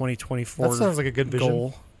meet the 2024 that sounds like a good vision.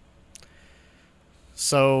 Goal.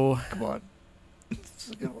 So come on. This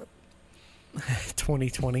is a good one.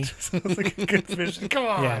 2020. Sounds like a good vision. Come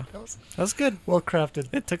on. Yeah. That was good. Well crafted.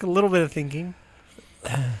 It took a little bit of thinking.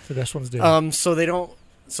 The best ones do. So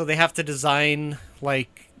they have to design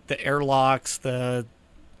like the airlocks, the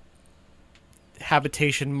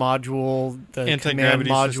habitation module, the command anti-gravity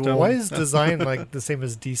module. system. Why is design like the same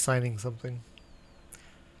as designing something?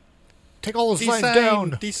 Take all those signs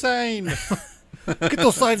down. Design. Get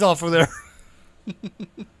those signs off of there.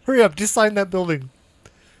 Hurry up, design that building.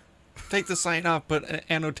 Take the sign off, put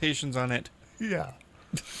annotations on it. Yeah.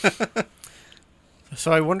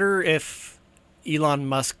 So I wonder if Elon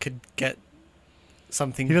Musk could get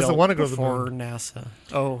something. He doesn't built want to go to the before moon. NASA.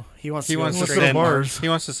 Oh, he wants He to go wants to straight send Mars. He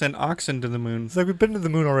wants to send oxen to the moon. It's like we've been to the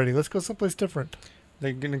moon already. Let's go someplace different.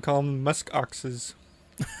 They're gonna call them Musk oxes.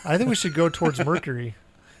 I think we should go towards Mercury.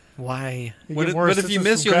 Why? What if you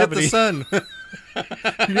miss? You'll hit the sun.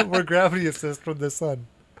 You get more gravity assist from the sun.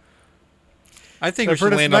 I think we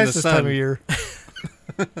should land on the this sun. time of year.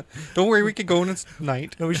 Don't worry, we could go in at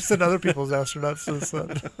night. No, we should send other people's astronauts to the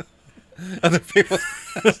sun. Other people's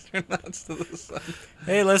astronauts to the sun.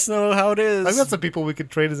 Hey, let's know how it is. I've got some people we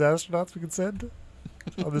could train as astronauts we could send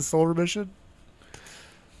on this solar mission.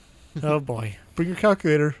 Oh boy. Bring your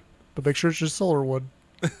calculator, but make sure it's your solar one.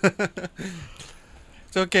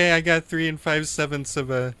 It's okay, I got 3 5/7 of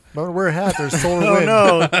a... Don't wear a hat, there's solar Oh wind.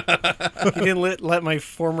 no. You didn't let my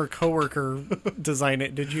former coworker design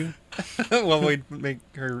it, did you? Well, we'd make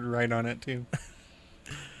her write on it too.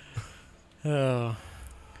 Oh.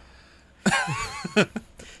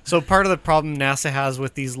 So part of the problem NASA has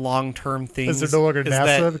with these long-term things Is there no longer is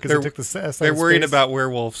NASA that because they took the SLS They're worried space? about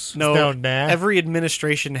werewolves. no, now nah. every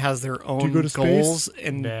administration has their own go to space? goals,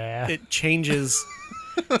 and Nah. it changes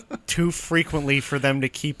too frequently for them to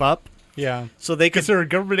keep up. Yeah. So they Because could, they're a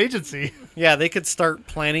government agency. yeah, they could start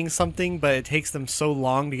planning something, but it takes them so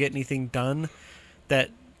long to get anything done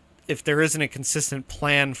that if there isn't a consistent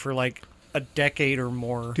plan for like a decade or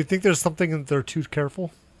more. Do you think there's something that they're too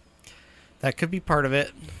careful? That could be part of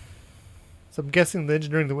it. So I'm guessing the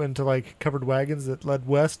engineering that went into like covered wagons that led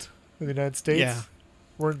west in the United States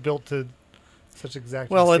weren't built to such exact.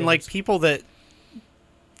 Well, and like people that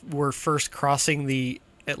were first crossing the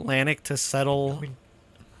Atlantic to settle. I mean,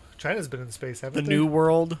 China's been in space, haven't the they? New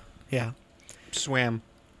World. Yeah. Swam.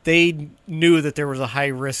 They knew that there was a high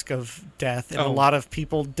risk of death, and a lot of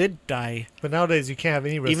people did die. But nowadays, you can't have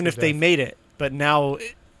any risk even if they made it. But now,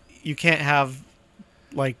 you can't have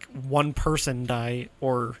like one person die,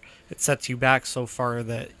 or it sets you back so far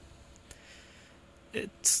that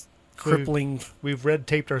it's crippling. We've red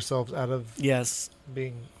taped ourselves out of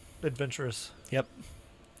being adventurous. Yep.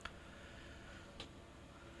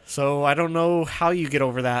 So I don't know how you get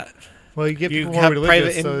over that. Well, you get people have more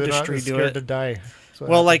private religious, so they're not industry as do scared it. to die. So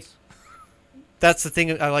Well, like, that's the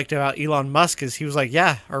thing I liked about Elon Musk is he was like,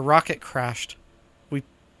 yeah, our rocket crashed. We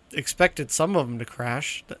expected some of them to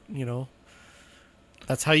crash. You know,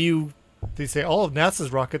 that's how you... They say all of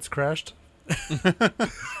NASA's rockets crashed.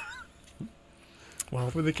 Well,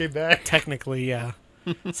 when they came back. Technically, yeah.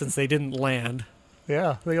 Since they didn't land.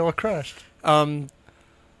 Yeah, they all crashed.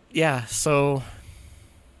 Yeah, so...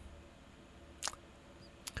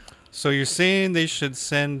 So you're saying they should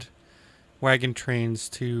send wagon trains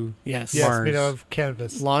to Yes, Mars? made out of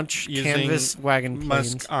canvas. Launch Using canvas wagon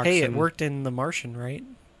planes. Musk Hey, it oxen. worked in The Martian, right?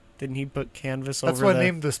 Didn't he put canvas That's over why I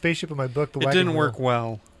named the spaceship in my book the It wagon didn't work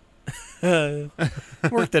wheel. well.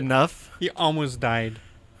 Worked enough. He almost died.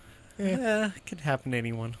 Yeah, it could happen to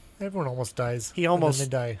anyone. Everyone almost dies. He almost...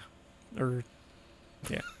 And then they die. Or,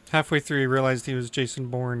 yeah. Halfway through, he realized he was Jason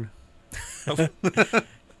Bourne.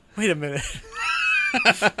 Wait a minute.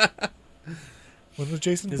 When was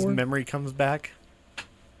Jason His born? memory comes back.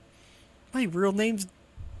 My real name's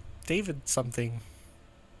David something.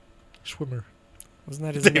 Schwimmer. Wasn't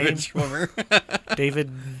that his David name? Schwimmer.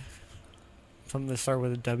 David... Something that start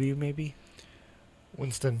with a W, maybe?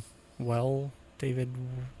 Winston. David...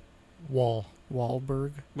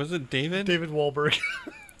 Wahlberg? Was it David? David Wahlberg.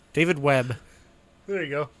 David Webb. There you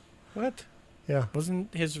go. What? Yeah.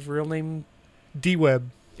 Wasn't his real name... D-Webb.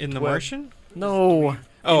 In The Webb. Martian? No.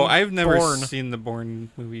 Oh, I've never Bourne. seen the Bourne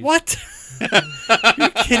movies. What? Are you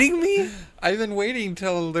kidding me? I've been waiting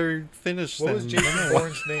till they're finished. What was Jason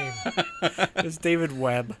Bourne's name? It was David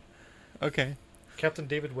Webb. Okay. Captain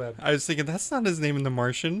David Webb. I was thinking, that's not his name in The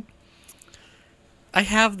Martian. I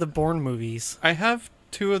have the Bourne movies. I have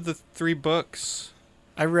 2 of the 3 books.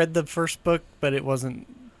 I read the first book, but it wasn't...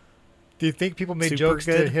 Do you think people made Super jokes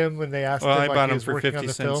good? to him when they asked Well, him I like bought he them was for working 50 on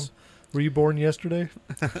the cents. film? Were you born yesterday?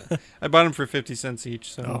 I bought them for 50 cents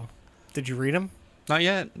each, so... Oh. Did you read them? Not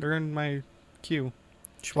yet. They're in my queue. You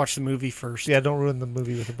should watch the movie first. Yeah, don't ruin the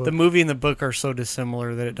movie with the book. The movie and the book are so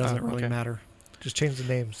dissimilar that it doesn't Oh, really okay. matter. Just change the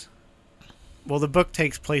names. Well, the book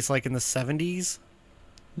takes place like in the 70s,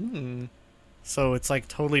 Hmm. so it's like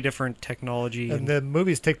totally different technology. And the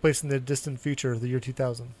movies take place in the distant future, the year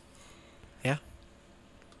 2000. Yeah.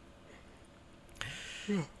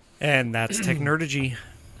 And that's Technerdy.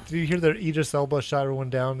 Did you hear that Idris Elba shot everyone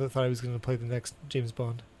down that thought he was going to play the next James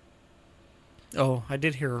Bond? Oh, I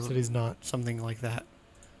did hear Said he's not. something like that.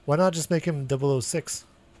 Why not just make him 006?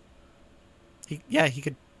 He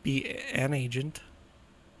could be an agent.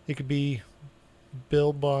 He could be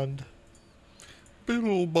Bill Bond.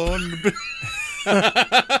 Bill Bond.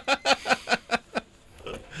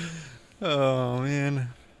 Oh, man.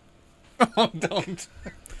 Oh, don't.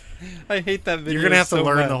 I hate that video. You're going to have to so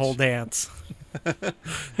learn much. the whole dance.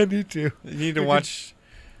 I need to. You need to watch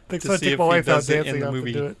Next to time I see take if my he wife out does it dancing, in the I'll have to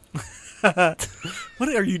movie. do it. What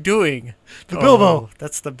are you doing? The Bilbo.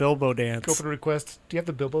 That's the Bilbo dance. Go for the request. Do you have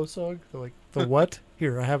the Bilbo song? They're like, the what?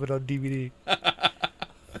 Here, I have it on DVD.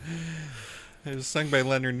 It was sung by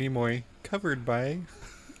Leonard Nimoy, covered by...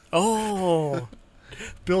 Oh.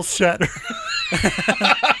 Bill Shatner.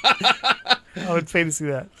 I would pay to see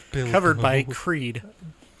that. Bilbo. Covered by Creed.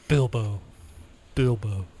 Bilbo.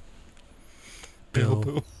 Bilbo.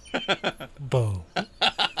 Bilbo. Bo.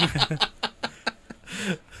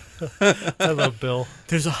 I love Bill.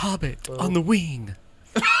 There's a hobbit Bo. on the wing.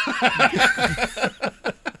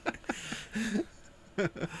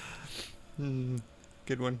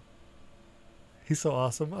 Good one. He's so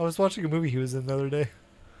awesome. I was watching a movie he was in the other day.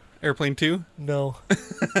 Airplane 2? No.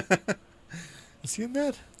 Is he in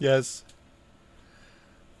that? Yes.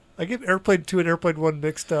 I get Airplane 2 and Airplane 1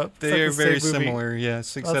 mixed up. It's They like are the very same movie. similar,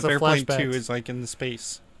 yes. Lots Except of Airplane 2 flashbacks. is like in the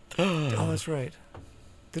space. Oh, that's right.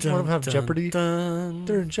 Didn't one of them have Jeopardy? Dun.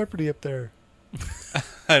 They're in Jeopardy up there.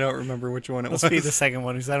 I don't remember which one it Must was. be the second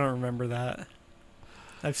one because I don't remember that.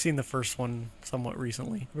 I've seen the first one somewhat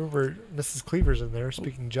recently. Remember, Mrs. Cleaver's in there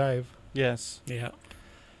speaking jive. Yes. Yeah.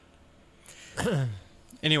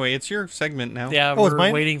 Anyway, it's your segment now. Yeah, Oh, it's we're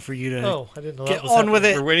mine? waiting for you to Oh, I didn't know get that was on with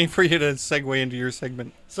happening. it. We're waiting for you to segue into your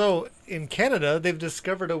segment. So, in Canada, they've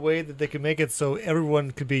discovered a way that they can make it so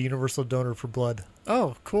everyone could be a universal donor for blood.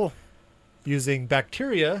 Oh, cool. Using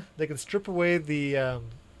bacteria, they can strip away the,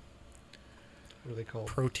 what are they called?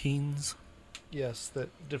 Proteins. Yes, that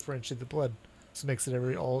differentiate the blood. So it makes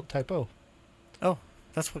it all type O. Oh,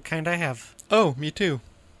 that's what kind I have. Oh, me too.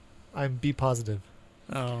 I'm B positive.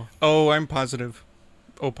 Oh. Oh, I'm positive.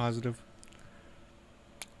 O positive.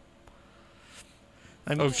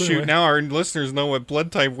 I'm, Oh, shoot. Now our listeners know what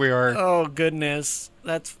blood type we are. Oh, goodness.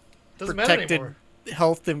 That's Doesn't matter protected anymore.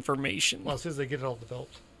 health information. Well, as soon as they get it all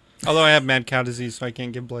developed. Although I have mad cow disease, so I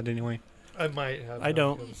can't give blood anyway. I might have. I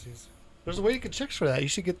don't. disease. There's a way you can check for that. You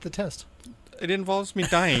should get the test. It involves me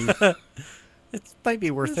dying. It might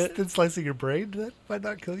be worth it. Then slicing your brain, that might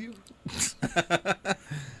not kill you.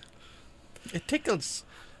 It tickles.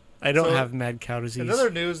 I don't So, have mad cow disease. In other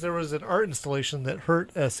news, there was an art installation that hurt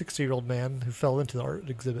a 60-year-old man who fell into the art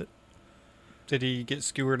exhibit. Did he get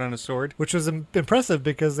skewered on a sword? Which was impressive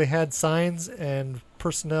because they had signs and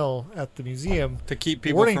personnel at the museum To keep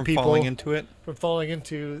people warning from people falling into it? from falling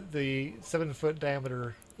into the 7-foot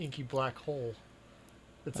diameter inky black hole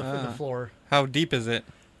that's up in the floor. How deep is it?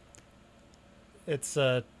 It's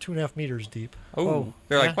 2.5 meters deep. Oh.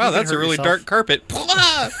 They're yeah, like, wow, you can that's a hurt really yourself. dark carpet.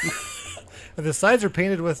 And the sides are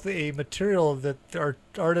painted with a material that our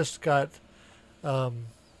artist got. What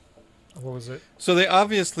was it? So they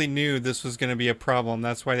obviously knew this was going to be a problem.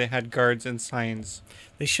 That's why they had guards and signs.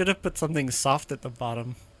 They should have put something soft at the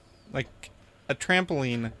bottom. Like a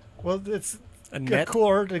trampoline. Well, it's A a net. cool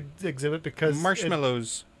art exhibit because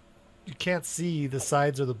Marshmallows. you can't see the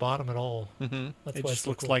sides or the bottom at all. Mm-hmm. That's It why just it's so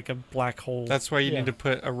looks cool. like a black hole. That's why you Yeah. need to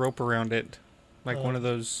put a rope around it. Like one of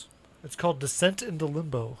Um, those. It's called Descent into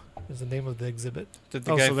Limbo. Is the name of the exhibit. Did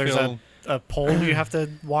the Oh, guy so there's feel... a pole you have to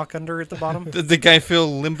walk under at the bottom? Did the guy feel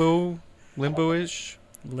limbo-ish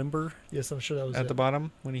Limber? Yes, I'm sure that was at it. the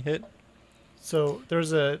bottom when he hit? So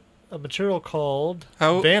there's a material called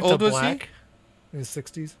How Vanta old was Black in his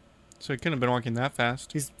 60s. So he couldn't have been walking that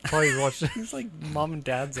fast. He's probably watched. He's like mom and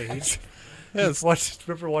dad's age. Yes. Watched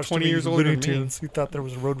 20 too many years older Looney than me. Tunes. He thought there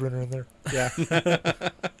was a Roadrunner in there. Yeah.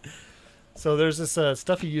 So there's this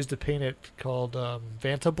stuff he used to paint it called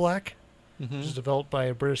Vanta Black, Mm-hmm. which is developed by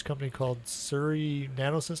a British company called Surrey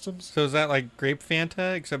Nanosystems. So is that like grape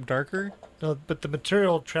Fanta except darker? No, but the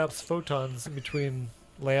material traps photons in between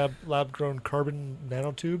lab-grown carbon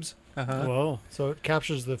nanotubes. Uh-huh. Whoa. So it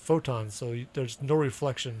captures the photons, so there's no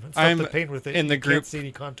reflection. It's tough I'm to paint with it. in the you group- can't see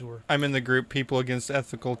any contour. I'm in the group People Against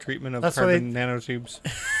Ethical Treatment of That's why Carbon Nanotubes.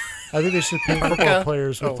 I think they should paint football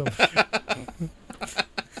players with them.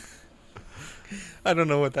 I don't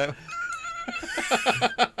know what that...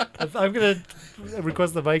 I'm going to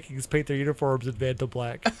request the Vikings paint their uniforms in Vanta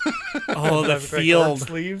Black. Oh, the Have, like, orange field.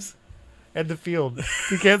 sleeves and the field.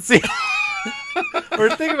 You can't see. Or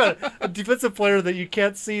think about it. A defensive player that you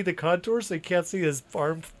can't see the contours, so you can't see his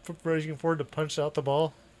arm rushing forward to punch out the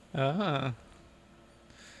ball. I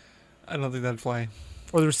don't think that'd fly.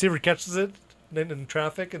 Or the receiver catches it in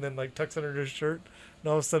traffic and then like tucks under his shirt. And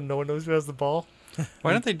all of a sudden no one knows who has the ball.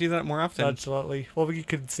 Why don't they do that more often? Nonchalantly. Well, you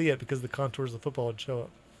could see it because the contours of the football would show up.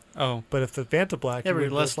 Oh. But if the Vanta Black... Yeah, you but you're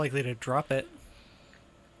would less look- likely to drop it.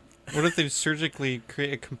 What if they surgically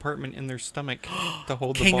create a compartment in their stomach to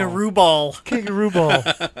hold the ball? Kangaroo ball. Kangaroo ball.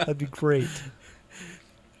 That'd be great.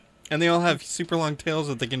 And they all have super long tails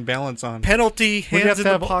that they can balance on. Penalty, Would you have hands to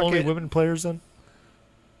in the have only pocket. women players then?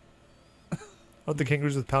 Aren't the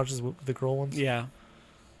kangaroos with pouches with the girl ones? Yeah.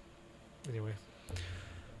 Anyway.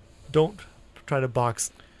 Don't try to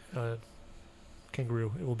box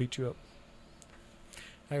kangaroo. It will beat you up.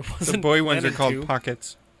 I The wasn't boy ones are planning called to.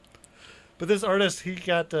 pockets. But this artist, he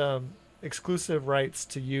got exclusive rights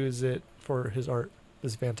to use it for his art,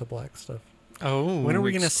 this Vanta Black stuff. Oh, When are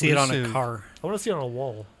we going to see it on a exclusive. car? I want to see it on a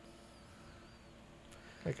wall.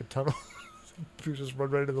 Like a tunnel. You just run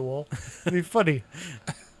right into the wall. It'd be funny.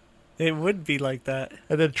 It would be like that.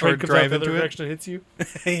 And then train Or comes out drive the other into it? direction and hits you.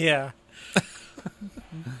 Yeah.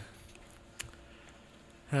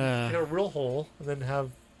 Get a real hole and then have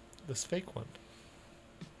this fake one.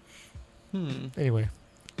 Anyway.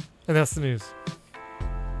 And that's the news.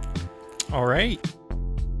 All right.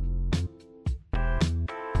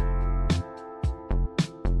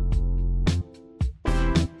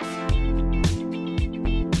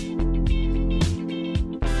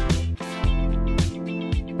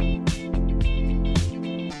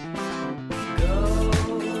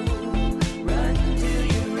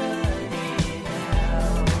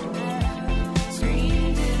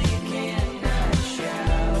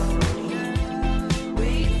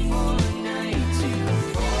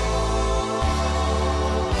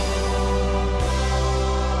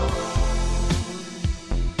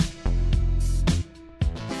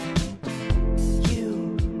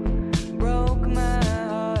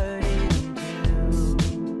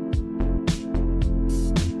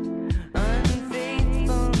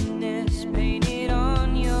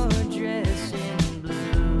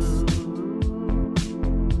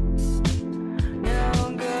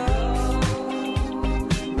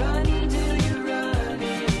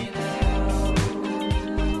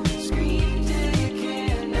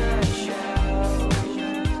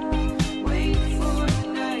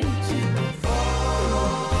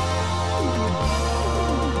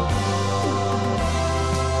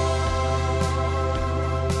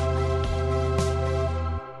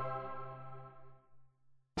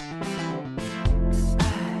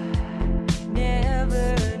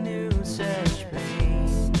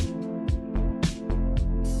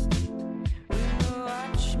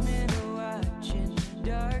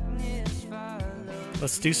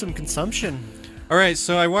 Let's do some consumption. All right,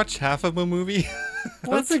 so I watched half of a movie.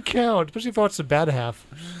 Doesn't count, especially if you watch the bad half.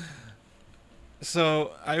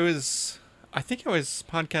 So I think I was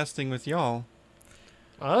podcasting with y'all.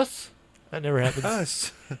 Us? That never happens.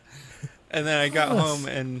 Us. And then I got home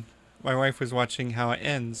and my wife was watching How It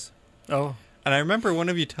Ends. Oh. And I remember one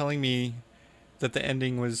of you telling me that the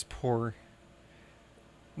ending was poor.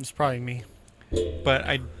 It's probably me. But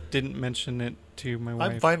I didn't mention it to my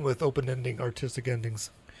wife. I'm fine with open-ending artistic endings.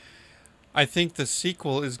 I think the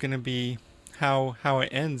sequel is going to be How It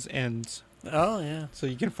Ends. Oh, yeah. So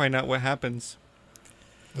you can find out what happens.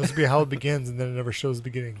 This will be how it begins, and then it never shows the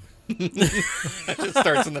beginning. It just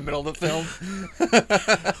starts in the middle of the film.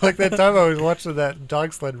 Like that time I was watching that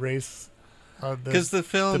dog sled race on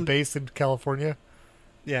the base in California.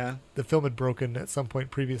 Yeah. The film had broken at some point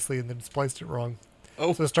previously and then spliced it wrong.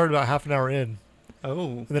 Oh. So it started about half an hour in.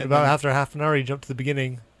 Oh. And then after half an hour, you jumped to the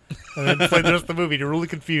beginning and then played the rest of the movie. You're really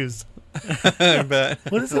confused. I bet.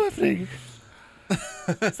 What is happening?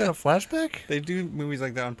 Is that a flashback? They do movies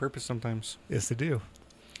like that on purpose sometimes. Yes, they do.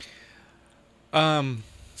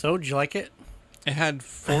 So, did you like it? It had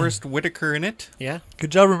Forrest Whitaker in it. Yeah.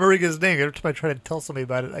 Good job remembering his name. Every time I tried to tell somebody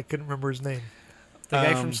about it, I couldn't remember his name. The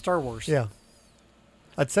guy from Star Wars. Yeah.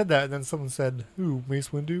 I'd said that, and then someone said, "Who, Mace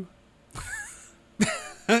Windu?"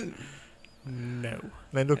 No.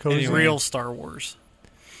 Lando Calrissian. Anyway. Real Star Wars.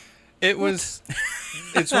 It was.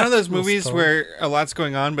 It's one of those movies where a lot's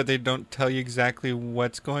going on, but they don't tell you exactly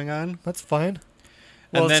what's going on. That's fine.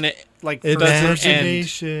 And then it like doesn't end.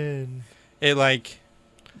 Imagination. It like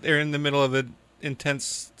they're in the middle of an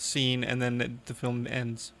intense scene, and then the film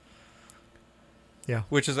ends. Yeah.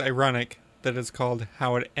 Which is ironic that it's called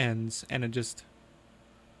How It Ends, and it just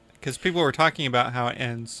because people were talking about how it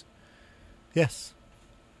ends. Yes.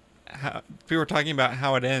 People were talking about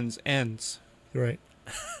how it ends. You're right.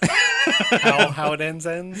 how it ends.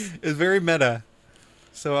 It's very meta,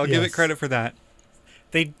 so I'll give it credit for that.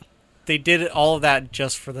 They did all of that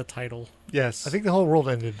just for the title. Yes, I think the whole world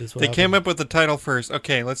ended. Is what they happened. came up with the title first.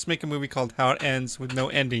 Okay, let's make a movie called How It Ends with no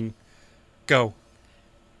ending. Go.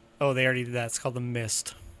 Oh, they already did that. It's called The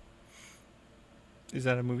Mist. Is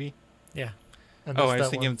that a movie? Yeah. I was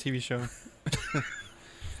thinking of a TV show.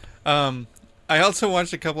 I also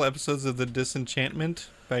watched a couple episodes of The Disenchantment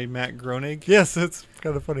by Matt Groening. Yes, it's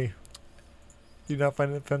kind of funny. Do you not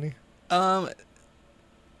find it funny? A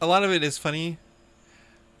lot of it is funny.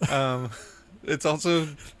 It's also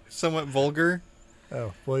somewhat vulgar.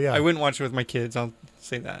 Oh, well, yeah. I wouldn't watch it with my kids, I'll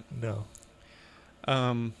say that. No.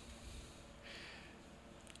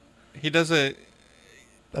 He does I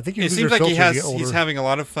think it seems like he's having a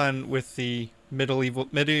lot of fun with the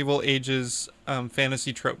medieval ages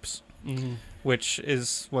fantasy tropes, which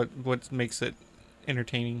is what makes it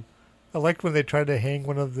entertaining. I liked when they tried to hang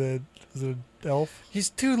one of the elf. He's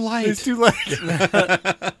too light. He's too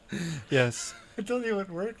light. Yes. I told you it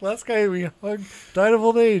would work. Last guy we hung died of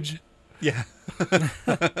old age. Yeah.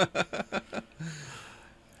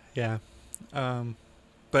 Yeah.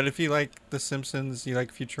 But if you like The Simpsons, you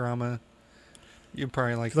like Futurama, you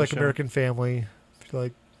probably like If you like the show. American Family, if you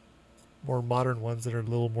like more modern ones that are a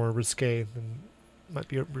little more risque, then might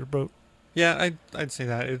be your boat. Yeah, I'd say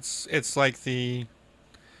that. It's like the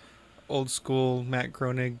old school Matt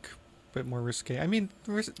Groening, but more risque. I mean,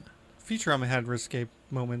 Futurama had risque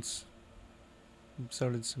moments.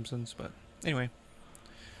 So did Simpsons, but anyway.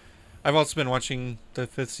 I've also been watching the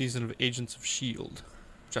 5th season of Agents of S.H.I.E.L.D.,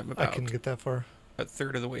 which I'm about I couldn't get that far. a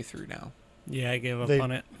third of the way through now. Yeah, I gave up They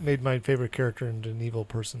on it. made my favorite character into an evil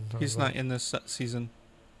person. He's not in this season.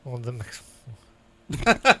 Well,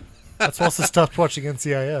 that's why I stopped watching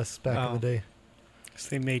NCIS back in the day. So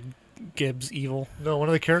they made Gibbs evil. No, one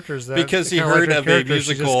of the characters that because he heard of a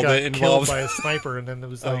musical that involves by a sniper, and then it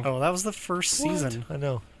was like, oh, that was the first season. I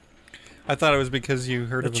know. I thought it was because you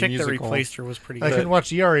heard of a musical. The chick that replaced her was pretty good. I couldn't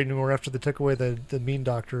watch ER anymore after they took away the mean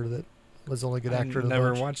doctor that was the only good actor. I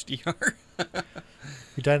never watched ER.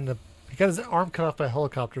 He died he got his arm cut off by a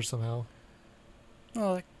helicopter somehow.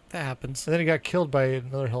 Oh, that happens. And then he got killed by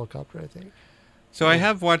another helicopter, I think. So I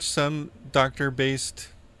have watched some doctor-based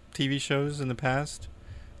TV shows in the past,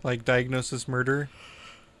 like Diagnosis Murder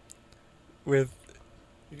with...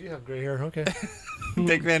 You do have gray hair, okay.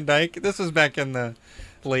 Dick Van Dyke. This was back in the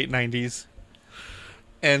late 90s.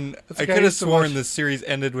 And That's I could have sworn the series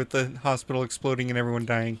ended with the hospital exploding and everyone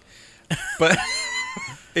dying. But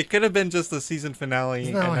it could have been just the season finale,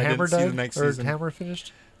 Isn't and that how I Hammer didn't see died? the next Or season. Hammer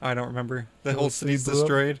finished? I don't remember. The The whole whole city city's blew up?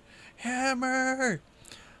 destroyed. Hammer!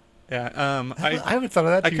 Yeah, I haven't thought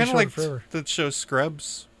of that I TV kind of show in liked forever. the show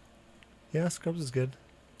Scrubs. Yeah, Scrubs is good.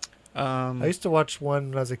 I used to watch one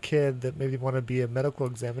when I was a kid that made me want to be a medical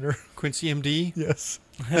examiner. Quincy MD. Yes.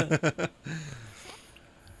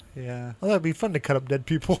 Yeah. Well, that'd be fun to cut up dead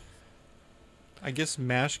people. I guess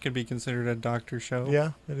MASH could be considered a doctor show.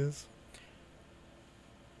 Yeah, it is.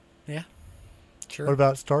 Yeah. Sure. What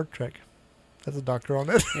about Star Trek? That's a doctor on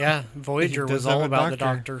it. Yeah, Voyager He was does have all a about the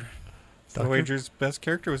doctor. doctor. Voyager's best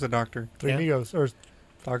character was a doctor. Three Yeah. Negos. Or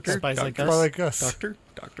Doctor, Spies Like doctor, Us. Like Us.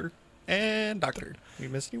 doctor, and doctor. We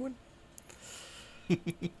miss anyone?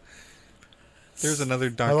 There's another I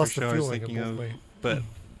doctor lost the show I was feeling thinking in both of, ways. but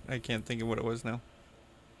I can't think of what it was now.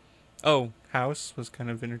 Oh, House was kind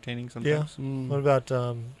of entertaining Yeah. sometimes. What about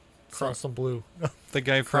Salsa Blue? The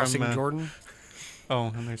guy from Crossing Jordan. Oh,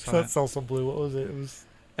 and I saw Not that. Salsa Blue. What was it? It was.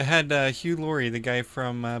 It had Hugh Laurie, the guy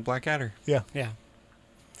from Blackadder. Yeah. Yeah.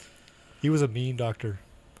 He was a mean doctor.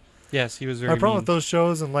 Yes, he was very My problem mean. with those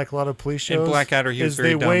shows and like a lot of police In shows Blackadder, he was is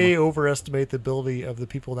very they dumb. way overestimate the ability of the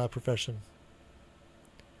people in that profession.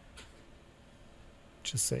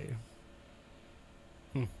 Just saying.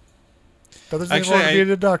 That doesn't Actually, want to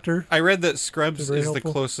be a doctor. I read that Scrubs Very is helpful.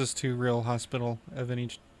 the closest to Real Hospital of any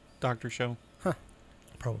doctor show.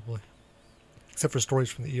 Probably. Except for stories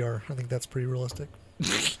from the ER. I think that's pretty realistic.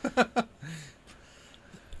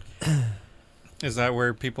 Is that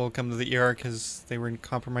where people come to the ER because they were in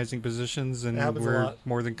compromising positions and It happens a were lot.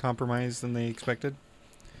 more than compromised than they expected?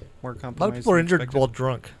 More A lot compromised. of people are than injured expected? while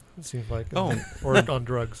drunk, it seems like. Oh. Or on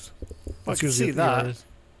drugs. I can usually see what the ER that. is.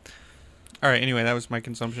 All right. Anyway, that was my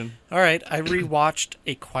consumption. All right, I rewatched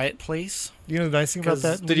A Quiet Place. You know the nice thing about 'Cause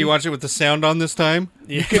that? Did you watch it with the sound on this time?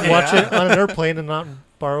 You can watch it on an airplane and not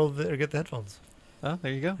borrow or get the headphones. Oh,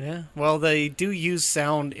 there you go. Yeah. Well, they do use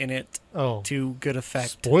sound in it Oh. to good effect.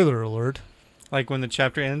 Spoiler alert. Like when the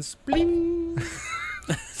chapter ends, bling.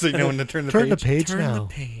 So you know when to turn the Turn the page. page Turn now. the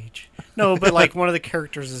page. No, but like one of the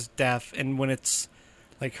characters is deaf, and when it's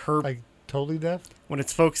like her, Like totally deaf? when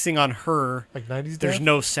it's focusing on her, Like 90s there's deaf?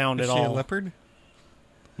 no sound Is at she a all. leopard?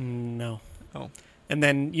 No. Oh. And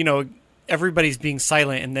then everybody's being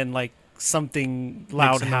silent, and then like something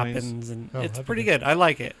loud a noise. happens, and Oh, it's that'd be pretty good. good. I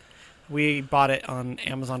like it. We bought it on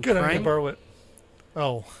Amazon Good, I'm going to Prime. borrow it.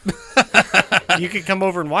 Oh. You could come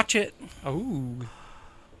over and watch it. Oh.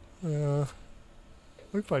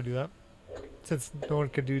 We could probably do that. Since no one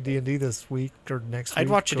could do D&D this week or next week. I'd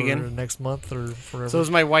watch it or again. next month or forever. So it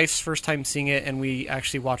was my wife's first time seeing it, and we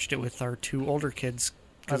actually watched it with our two older kids.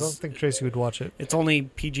 I don't think Tracy would watch it. It's only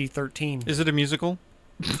PG-13. Is it a musical?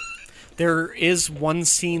 There is one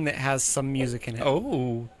scene that has some music in it.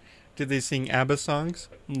 Oh. Did they sing ABBA songs?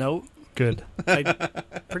 No, Good. I'm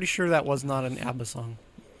pretty sure that was not an ABBA song.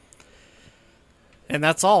 And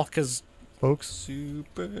that's all, because Folks,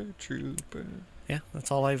 Super Trooper. yeah,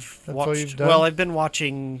 that's all I've That's watched. all you've done? Well, I've been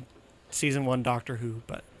watching season 1 Doctor Who,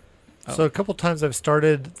 but so a couple times I've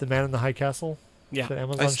started The Man in the High Castle. yeah, The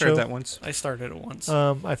Amazon I started show. that once. I started it once.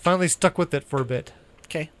 I finally stuck with it for a bit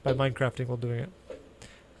Okay. by Minecrafting while doing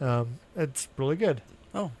it. It's really good.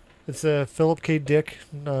 Oh, It's a Philip K. Dick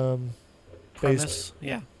based, premise.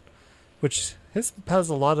 Yeah. which has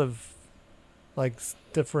a lot of like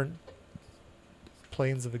different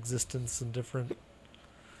planes of existence and different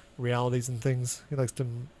realities and things. He likes to.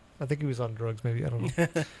 I think he was on drugs, maybe. I don't know.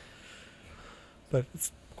 But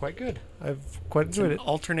it's quite good. I've quite It's enjoyed an it.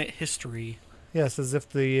 alternate history. Yes, as if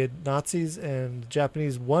the Nazis and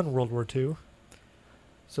Japanese won World War II.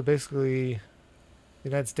 So basically, the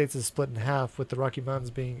United States is split in half, with the Rocky Mountains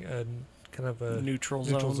being a kind of a Neutral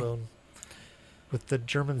zone, with the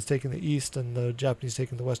Germans taking the east and the Japanese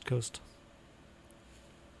taking the west coast.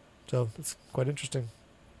 So it's quite interesting.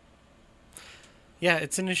 Yeah,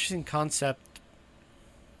 it's an interesting concept.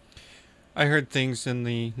 I heard things in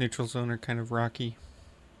the neutral zone are kind of rocky.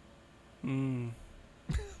 Mm.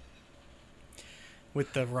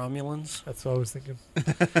 With the Romulans. That's what I was thinking.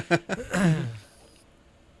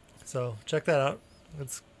 So check that out.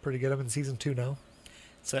 It's pretty good. I'm in season 2 now.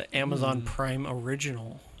 It's an Amazon Prime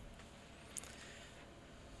original.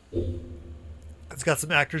 It's got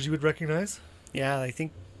some actors you would recognize. Yeah, I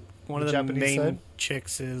think one The of the Japanese main side?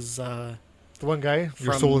 chicks is The one guy, Your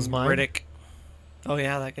from Soul Is Mine. Riddick. Oh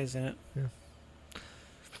yeah, that guy's in it.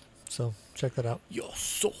 So check that out. Your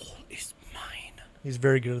soul is mine. He's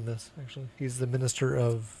very good in this, actually. He's the Minister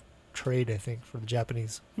of Trade, I think, for the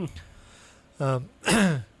Japanese.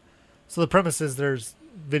 So the premise is there's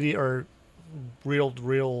video or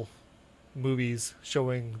real movies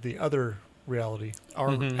showing the other reality.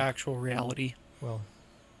 Our actual reality. Well,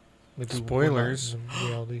 maybe Spoilers. we're not in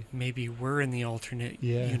reality. Maybe we're in the alternate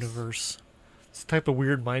Yes. universe. It's the type of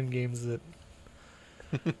weird mind games that.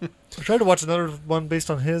 I tried to watch another one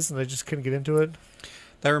based on his, and I just couldn't get into it.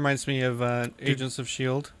 That reminds me of Agents of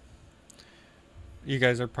S.H.I.E.L.D. you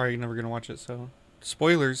guys are probably never gonna watch it. So,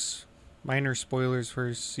 spoilers, minor spoilers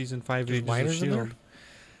for season 5 There's Agents of minors in there?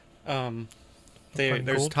 Shield. Fine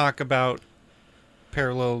There's gold? talk about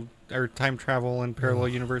parallel or time travel and parallel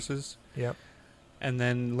universes, Yep. and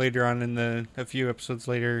then later on in a few episodes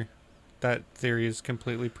later, that theory is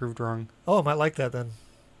completely proved wrong. Oh, I might like that then.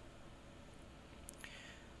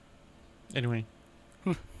 Anyway,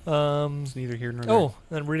 It's neither here nor there. Oh,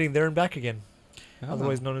 then reading There and Back Again, Oh.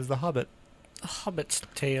 otherwise known as The Hobbit. A Hobbit's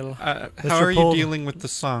tale. How Mr. are you Pold- dealing with the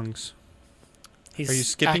songs? He's Are you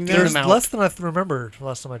skipping acting them? There's them out. less than I remembered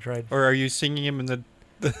last time I tried. Or are you singing him in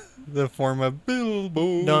the form of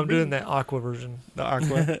Bilbo? No, I'm doing the Aqua version. the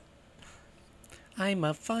Aqua. I'm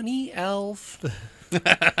a funny elf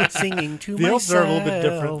singing to The myself. elves are a little bit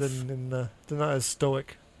different than in the. They're not as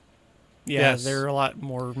stoic. Yeah, Yes. they're a lot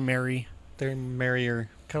more merry. They're merrier.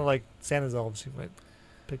 Kind of like Santa's elves, you might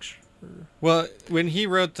picture. Well, when he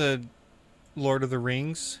wrote the Lord of the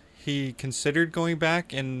Rings, he considered going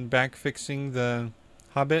back and back fixing the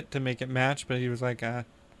Hobbit to make it match, but he was like, it's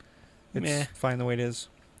Meh. fine the way it is.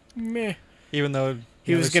 Meh. Even though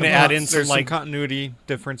He was there's going to some add in some there's like continuity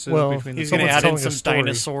differences Well, between the he's going to someone's add in telling a some story,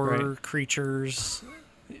 dinosaur right. creatures,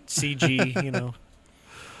 CG,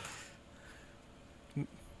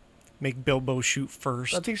 Make Bilbo shoot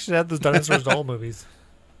first. I think you should add those dinosaurs to all movies.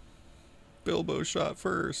 Bilbo shot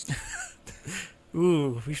first.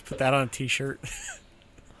 Ooh, we should put that on a T-shirt.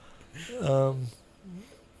 Oh,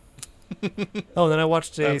 then I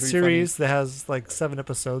watched a That'd be series that has like 7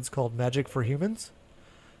 episodes called Magic for Humans.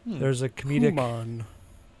 There's a comedic Human.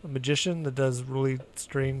 magician that does really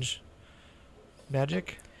strange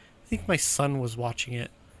magic. I think my son was watching it.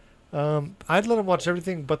 I'd let him watch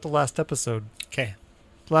everything but the last episode. Okay.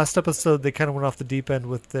 Last episode, they kind of went off the deep end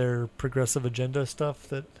with their progressive agenda stuff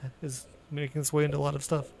that is making its way into a lot of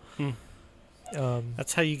stuff.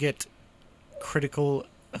 That's how you get critical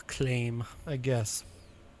acclaim. I guess.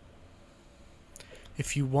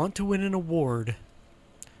 If you want to win an award,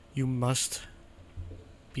 you must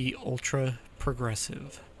be ultra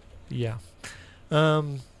progressive. Yeah.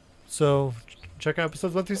 So check out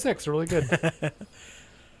episodes 1 through 6. They're really good.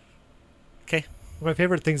 Okay. One of my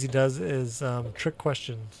favorite things he does is trick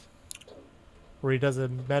questions, where he does a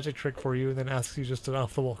magic trick for you and then asks you just an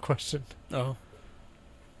off-the-wall question. Oh.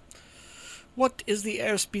 What is the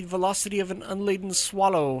airspeed velocity of an unladen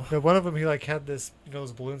swallow? Now, one of them, he like had this,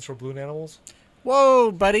 those balloons for balloon animals.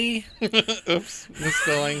 Whoa, buddy. Oops,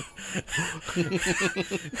 misspelling.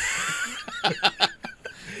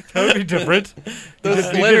 That would be different. Those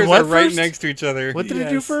He did letters what are right first? next to each other. What did he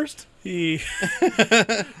do Yes. first? He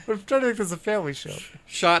I'm trying to make this a family show.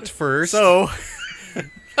 Shot first. So,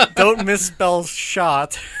 don't misspell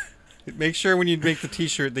shot. Make sure when you make the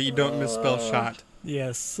T-shirt that you don't misspell shot.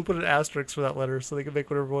 Yes. We'll put an asterisk for that letter so they can make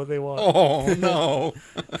whatever one they want. Oh no!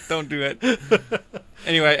 Don't do it.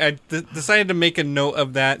 Anyway, I decided to make a note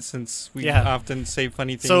of that since we Yeah. often say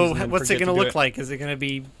funny things. So, and then what's it forget going to do look like? Is it going to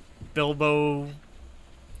be Bilbo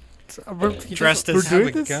He dressed doesn't as have a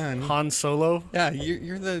doing this? gun. Han Solo? Yeah,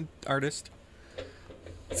 you're the artist.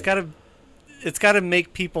 It's got to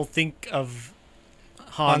make people think of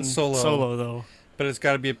Han Solo. though. But it's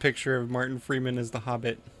got to be a picture of Martin Freeman as the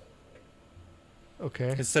Hobbit.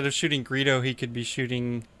 Okay. Instead of shooting Greedo, he could be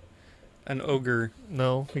shooting an ogre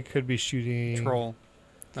No, he could be shooting... troll.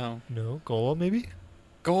 No. No, Golem maybe?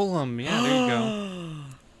 Golem. Yeah, there you go.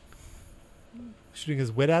 Shooting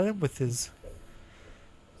his wit at him with his...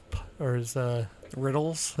 Or his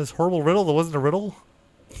Riddles. his horrible riddle that wasn't a riddle?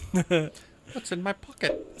 What's in my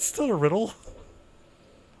pocket? It's still a riddle.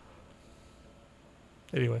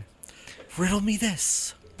 Anyway. Riddle me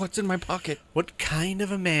this. What's in my pocket? What kind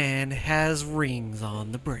of a man has rings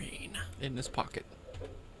on the brain? In this pocket.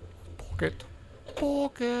 Pocket.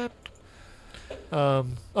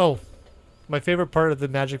 Oh, my favorite part of the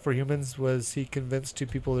Magic for Humans was he convinced 2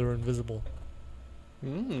 people they were invisible,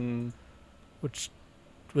 which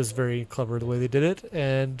was very clever the way they did it,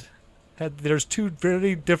 and there's 2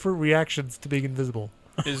 very different reactions to being invisible.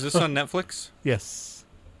 Is this on Netflix? Yes.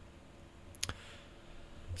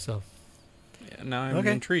 So Yeah, now I'm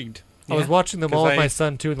Okay. intrigued. I was watching them 'Cause all with I- my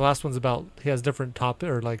son too, and the last one's about he has different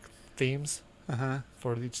themes Uh-huh.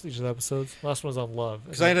 for each of the episodes. The last one was on love.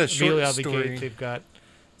 'Cause I had a short Immediately out of the story. gate, they've got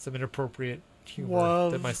some inappropriate humor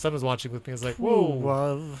Love. that my son was watching with me. I was like, whoa.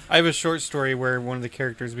 Love. I have a short story where one of the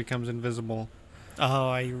characters becomes invisible.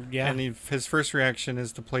 Oh, yeah. And his first reaction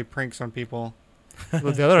is to play pranks on people.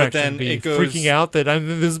 But the other But action then would be it goes- freaking out that I'm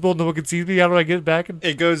invisible, no one can see me. How do I get back? And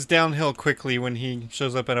It goes downhill quickly when he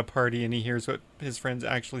shows up at a party and he hears what his friends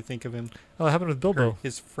actually think of him. oh, it happened with Or Bilbo.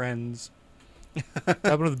 his friends. It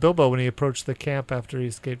happened with Bilbo when he approached the camp after he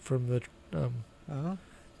escaped from the Oh,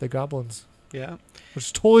 The goblins. yeah. Which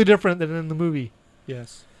is totally different than in the movie.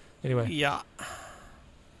 Yes. Anyway, Yeah.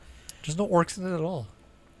 there's no orcs in it at all.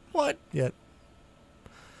 What? Yet.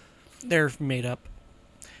 They're made up.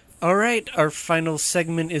 All right, our final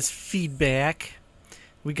segment is feedback.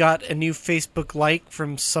 We got a new Facebook like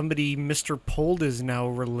from somebody Mr. Pold is now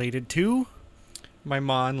related to. My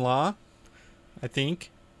ma-in-law, I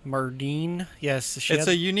think. Mardine. Yes, she It's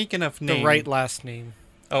had a unique enough name. the right last name.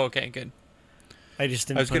 Oh, okay, good. I just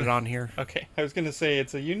didn't put it on here. Okay, I was going to say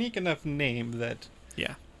it's a unique enough name that...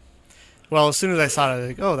 Yeah. Well, as soon as I saw it, I was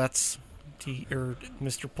like, oh, that's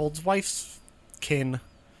Mr. Pold's wife's kin.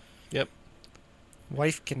 Yep.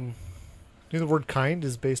 Wife kin. You know, the word kind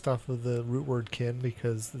is based off of the root word kin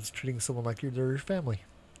because it's treating someone like they're your family.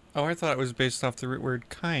 Oh, I thought it was based off the root word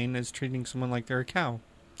kind as treating someone like they're a cow.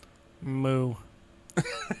 Moo.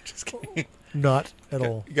 Just kidding. Not at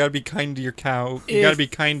all. You gotta be kind to your cow. You gotta be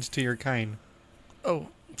kind to your kind. Oh,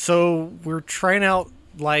 so we're trying out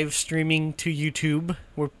live streaming to YouTube.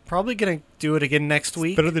 We're probably going to do it again next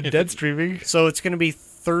week. Better than dead streaming. So it's going to be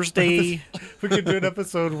Thursday. We could do an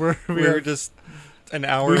episode where we're just an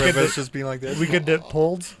hour of us just being like this. Weekend at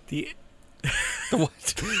Pold's. The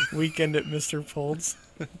what? Weekend at Mr. Pold's.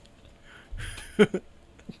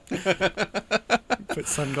 Put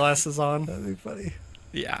sunglasses on. That'd be funny.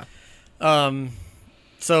 Yeah.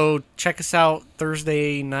 So check us out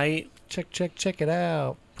Thursday night. Check it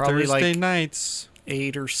out. Probably Thursday like nights.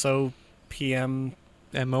 8 or so p.m.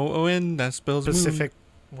 MOON. That spells Pacific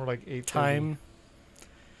More like 8 time.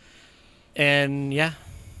 And yeah.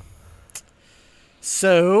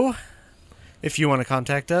 So, if you want to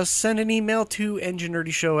contact us, send an email to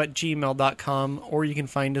enginerdyshow@gmail.com, or you can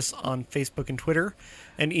find us on Facebook and Twitter.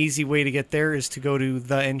 An easy way to get there is to go to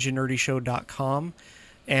theenginerdyshow.com,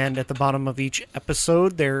 and at the bottom of each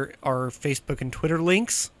episode there are Facebook and Twitter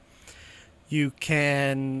links. You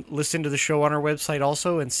can listen to the show on our website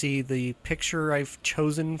also and see the picture I've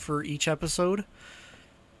chosen for each episode.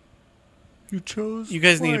 You chose You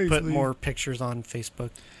guys need to put wisely. more pictures on Facebook.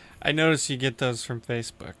 I noticed you get those from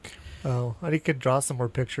Facebook. Oh, I could draw some more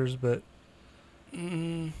pictures, but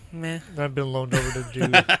Meh. I've been loaned over to do.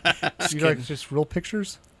 You like just real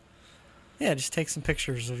pictures? Yeah, just take some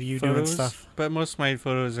pictures of you Photos, doing stuff. But most of my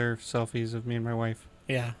photos are selfies of me and my wife.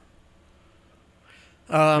 Yeah.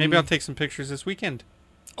 Maybe I'll take some pictures this weekend.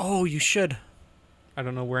 Oh, you should. I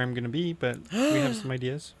don't know where I'm going to be, but we have some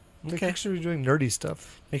ideas. Take Okay. pictures of you doing nerdy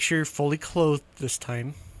stuff. Make sure you're fully clothed this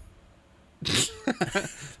time. It's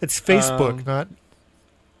Facebook, not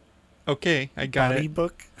Okay, I got Body it.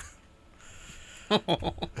 book.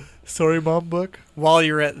 Sorry Mom book. While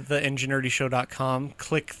you're at theenginerdyshow.com,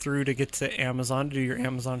 click through to get to Amazon to do your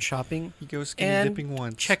Amazon shopping. You go skinny And dipping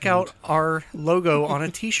once. check out our logo on a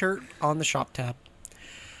t-shirt on the shop tab.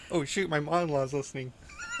 Oh, shoot, my mom-in-law's listening.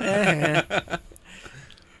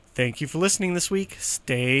 Thank you for listening this week.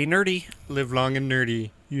 Stay nerdy. Live long and nerdy.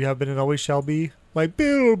 You have been and always shall be my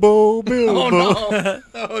Bilbo. Oh, no.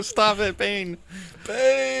 Oh, stop it, Bane.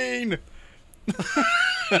 Bane!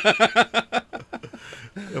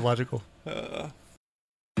 Illogical.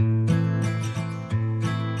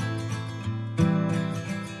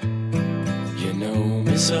 You know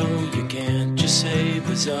me so you can't just say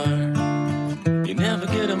bizarre. You never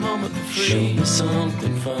get a moment for free. Show me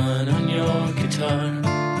something fun on your guitar.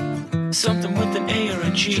 Something with an A or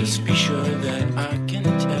a G. Just be sure that I can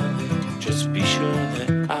tell it. Just be sure that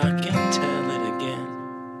I can tell it again.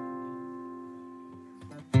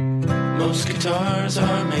 Most guitars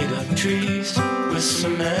are made of trees, with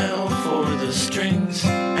some L for the strings,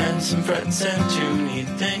 and some frets and tuney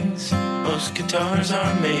things. Most guitars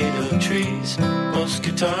are made of trees. Most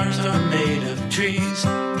guitars are made of trees.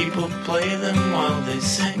 People play them while they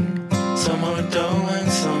sing. Some are dull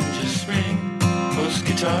and some just ring. Most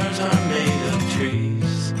guitars are made of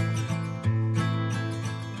trees.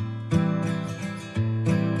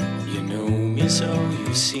 You know me so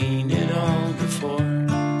you've seen it all before.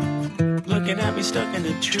 Looking at me stuck in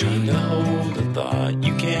a tree, trying to hold a thought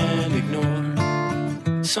you can't ignore.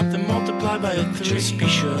 Something multiplied by a 3. Just be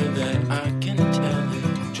sure that I can tell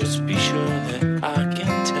it. Just be sure that I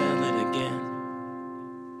can tell it again.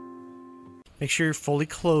 Make sure you're fully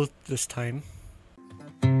clothed this time.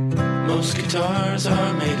 Most guitars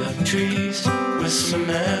are made of trees, with some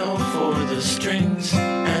L for the strings,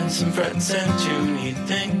 and some frets and tuney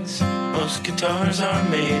things. Most guitars are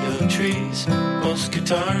made of trees. Most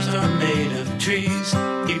guitars are made of trees.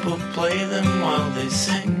 People play them while they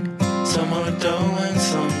sing. Some are dull and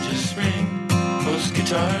some just ring. Most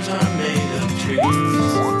guitars are made of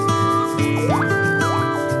trees.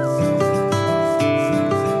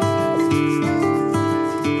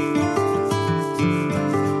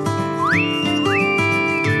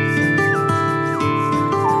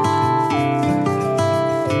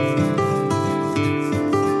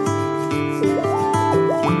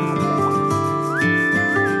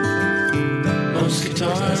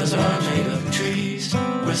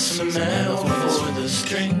 metal for the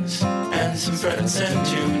strings, and some frets and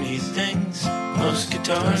tuney things. Most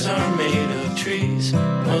guitars are made of trees.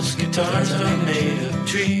 Most guitars are made of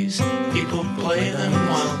trees. People play them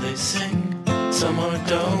while they sing. Some are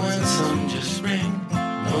dull and some just ring.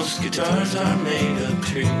 Most guitars are made of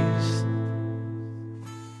trees.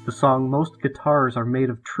 The song Most Guitars Are Made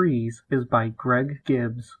of Trees is by Greg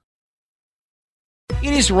Gibbs.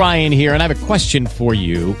 It is Ryan here, and I have a question for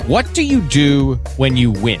you. What do you do when you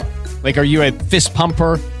win? Like, are you a fist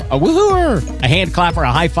pumper, a woohooer, a hand clapper,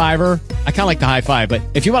 a high fiver? I kind of like the high five, but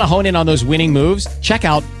if you want to hone in on those winning moves, check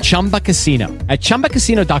out Chumba Casino. At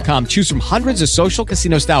ChumbaCasino.com, choose from hundreds of social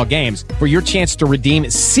casino-style games for your chance to redeem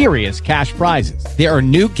serious cash prizes. There are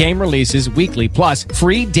new game releases weekly, plus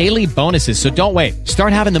free daily bonuses, so don't wait.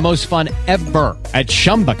 Start having the most fun ever at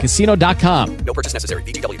ChumbaCasino.com. No purchase necessary.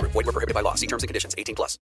 VGW Group. Void where prohibited by law. See terms and conditions. 18+.